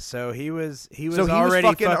 Yeah. So he was So he was already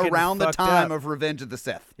fucking around the fucked time up. of Revenge of the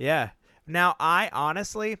Sith. Yeah. Now, I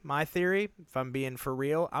honestly, my theory, if I'm being for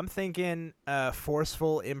real, I'm thinking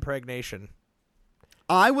forceful impregnation.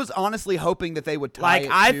 I was honestly hoping that they would tie Like, it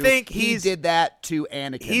I to, think he he's- did that to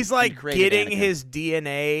Anakin. He's He like created getting Anakin. his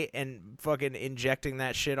DNA and fucking injecting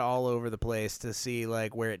that shit all over the place to see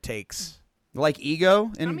like where it takes. Like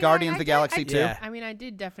Ego in I mean, Guardians I of the did- Galaxy I 2. did- Yeah. I mean, I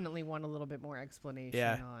did definitely want a little bit more explanation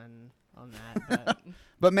Yeah. on that. But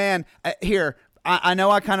But man, here I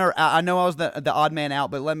know I know I was the odd man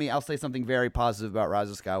out, but I'll say something very positive about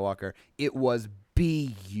Rise of Skywalker. It was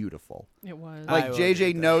beautiful. it was. I Like will JJ agree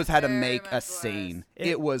with that. knows how to Very make much a was. scene.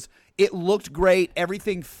 It- It looked great.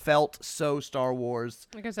 Everything felt so Star Wars.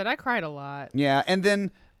 Like I said, I cried a lot. Yeah, and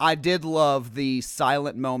then I did love the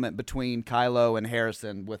silent moment between Kylo and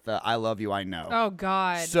Harrison with the "I love you, I know." Oh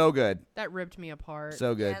God, So good, that ripped me apart.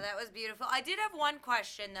 so good. Yeah, that was beautiful. I did have one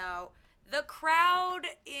question though. The crowd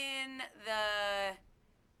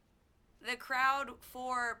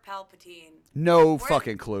for Palpatine. No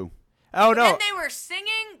fucking clue. Oh no. Then they were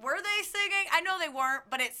singing. Were they singing? I know they weren't,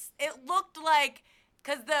 but it looked like,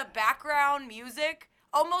 because the background music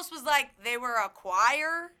almost was like they were a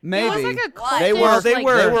choir. Maybe It was like a What? they cultish, were they like,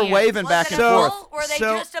 were- they were dance. waving Was back it and a forth. cult? Were they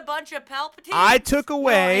So- just a bunch of Palpatines? I took No,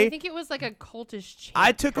 away. I think it was like a cultish chant.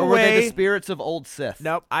 I took Or were they the away. spirits of old Sith?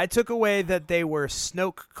 Nope. I took away that they were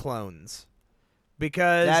Snoke clones.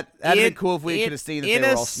 Because That'd been cool if we could have seen that they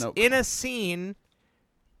were all Snoke in a scene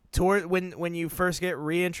toward when you first get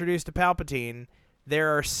reintroduced to Palpatine,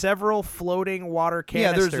 there are several floating water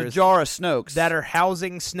Yeah, canisters there's a jar of Snokes that are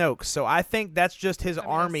housing Snoke. So I think that's just his I mean,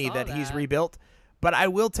 I army saw that he's that. rebuilt. But I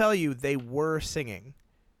will tell you, they were singing.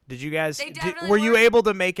 Did you guys? They definitely were you were. able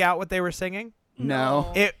to make out what they were singing?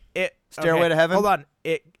 No. It Stairway okay, to Heaven? Hold on.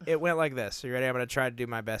 It went like this. You ready? I'm gonna try to do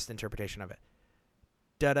my best interpretation of it.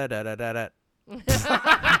 Da da da da da da.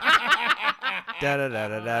 Da da da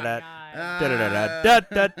da da da. Da da da da da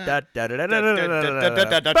da da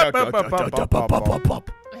da da.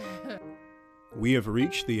 We have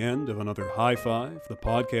reached the end of another High Five, the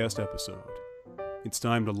podcast episode. It's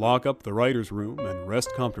time to lock up the writer's room and rest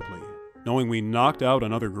comfortably, knowing we knocked out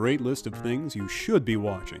another great list of things you should be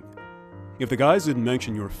watching. If the guys didn't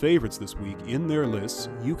mention your favorites this week in their lists,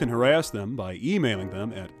 you can harass them by emailing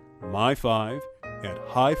them at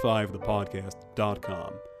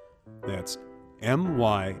my5@highfivethepodcast.com. That's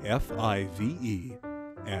MYFIVE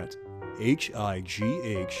at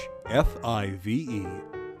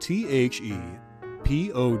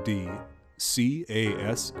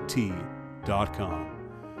HIGHFIVETHEPODCAST.com.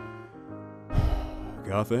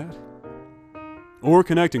 Got that? Or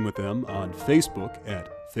connecting with them on Facebook at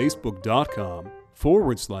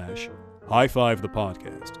facebook.com/High Five the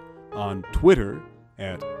Podcast, on Twitter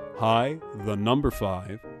at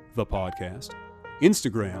High5 the Podcast,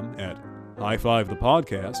 Instagram at High Five the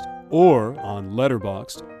Podcast, or on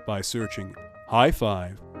Letterboxd by searching High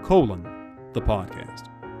Five: the Podcast.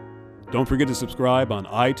 Don't forget to subscribe on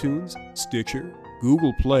iTunes, Stitcher,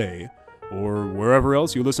 Google Play, or wherever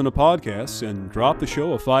else you listen to podcasts, and drop the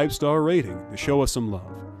show a 5-star rating to show us some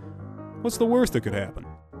love. What's the worst that could happen?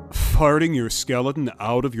 Farting your skeleton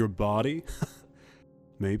out of your body?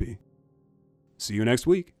 Maybe. See you next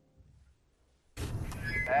week.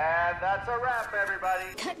 And that's a wrap, everybody.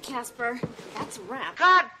 Cut, Casper. That's a wrap.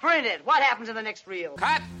 Cut, print it. What happens in the next reel?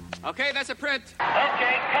 Cut! Okay, that's a print.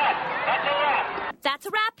 Okay, cut. That's a wrap. That's a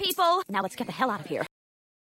wrap, people. Now let's get the hell out of here.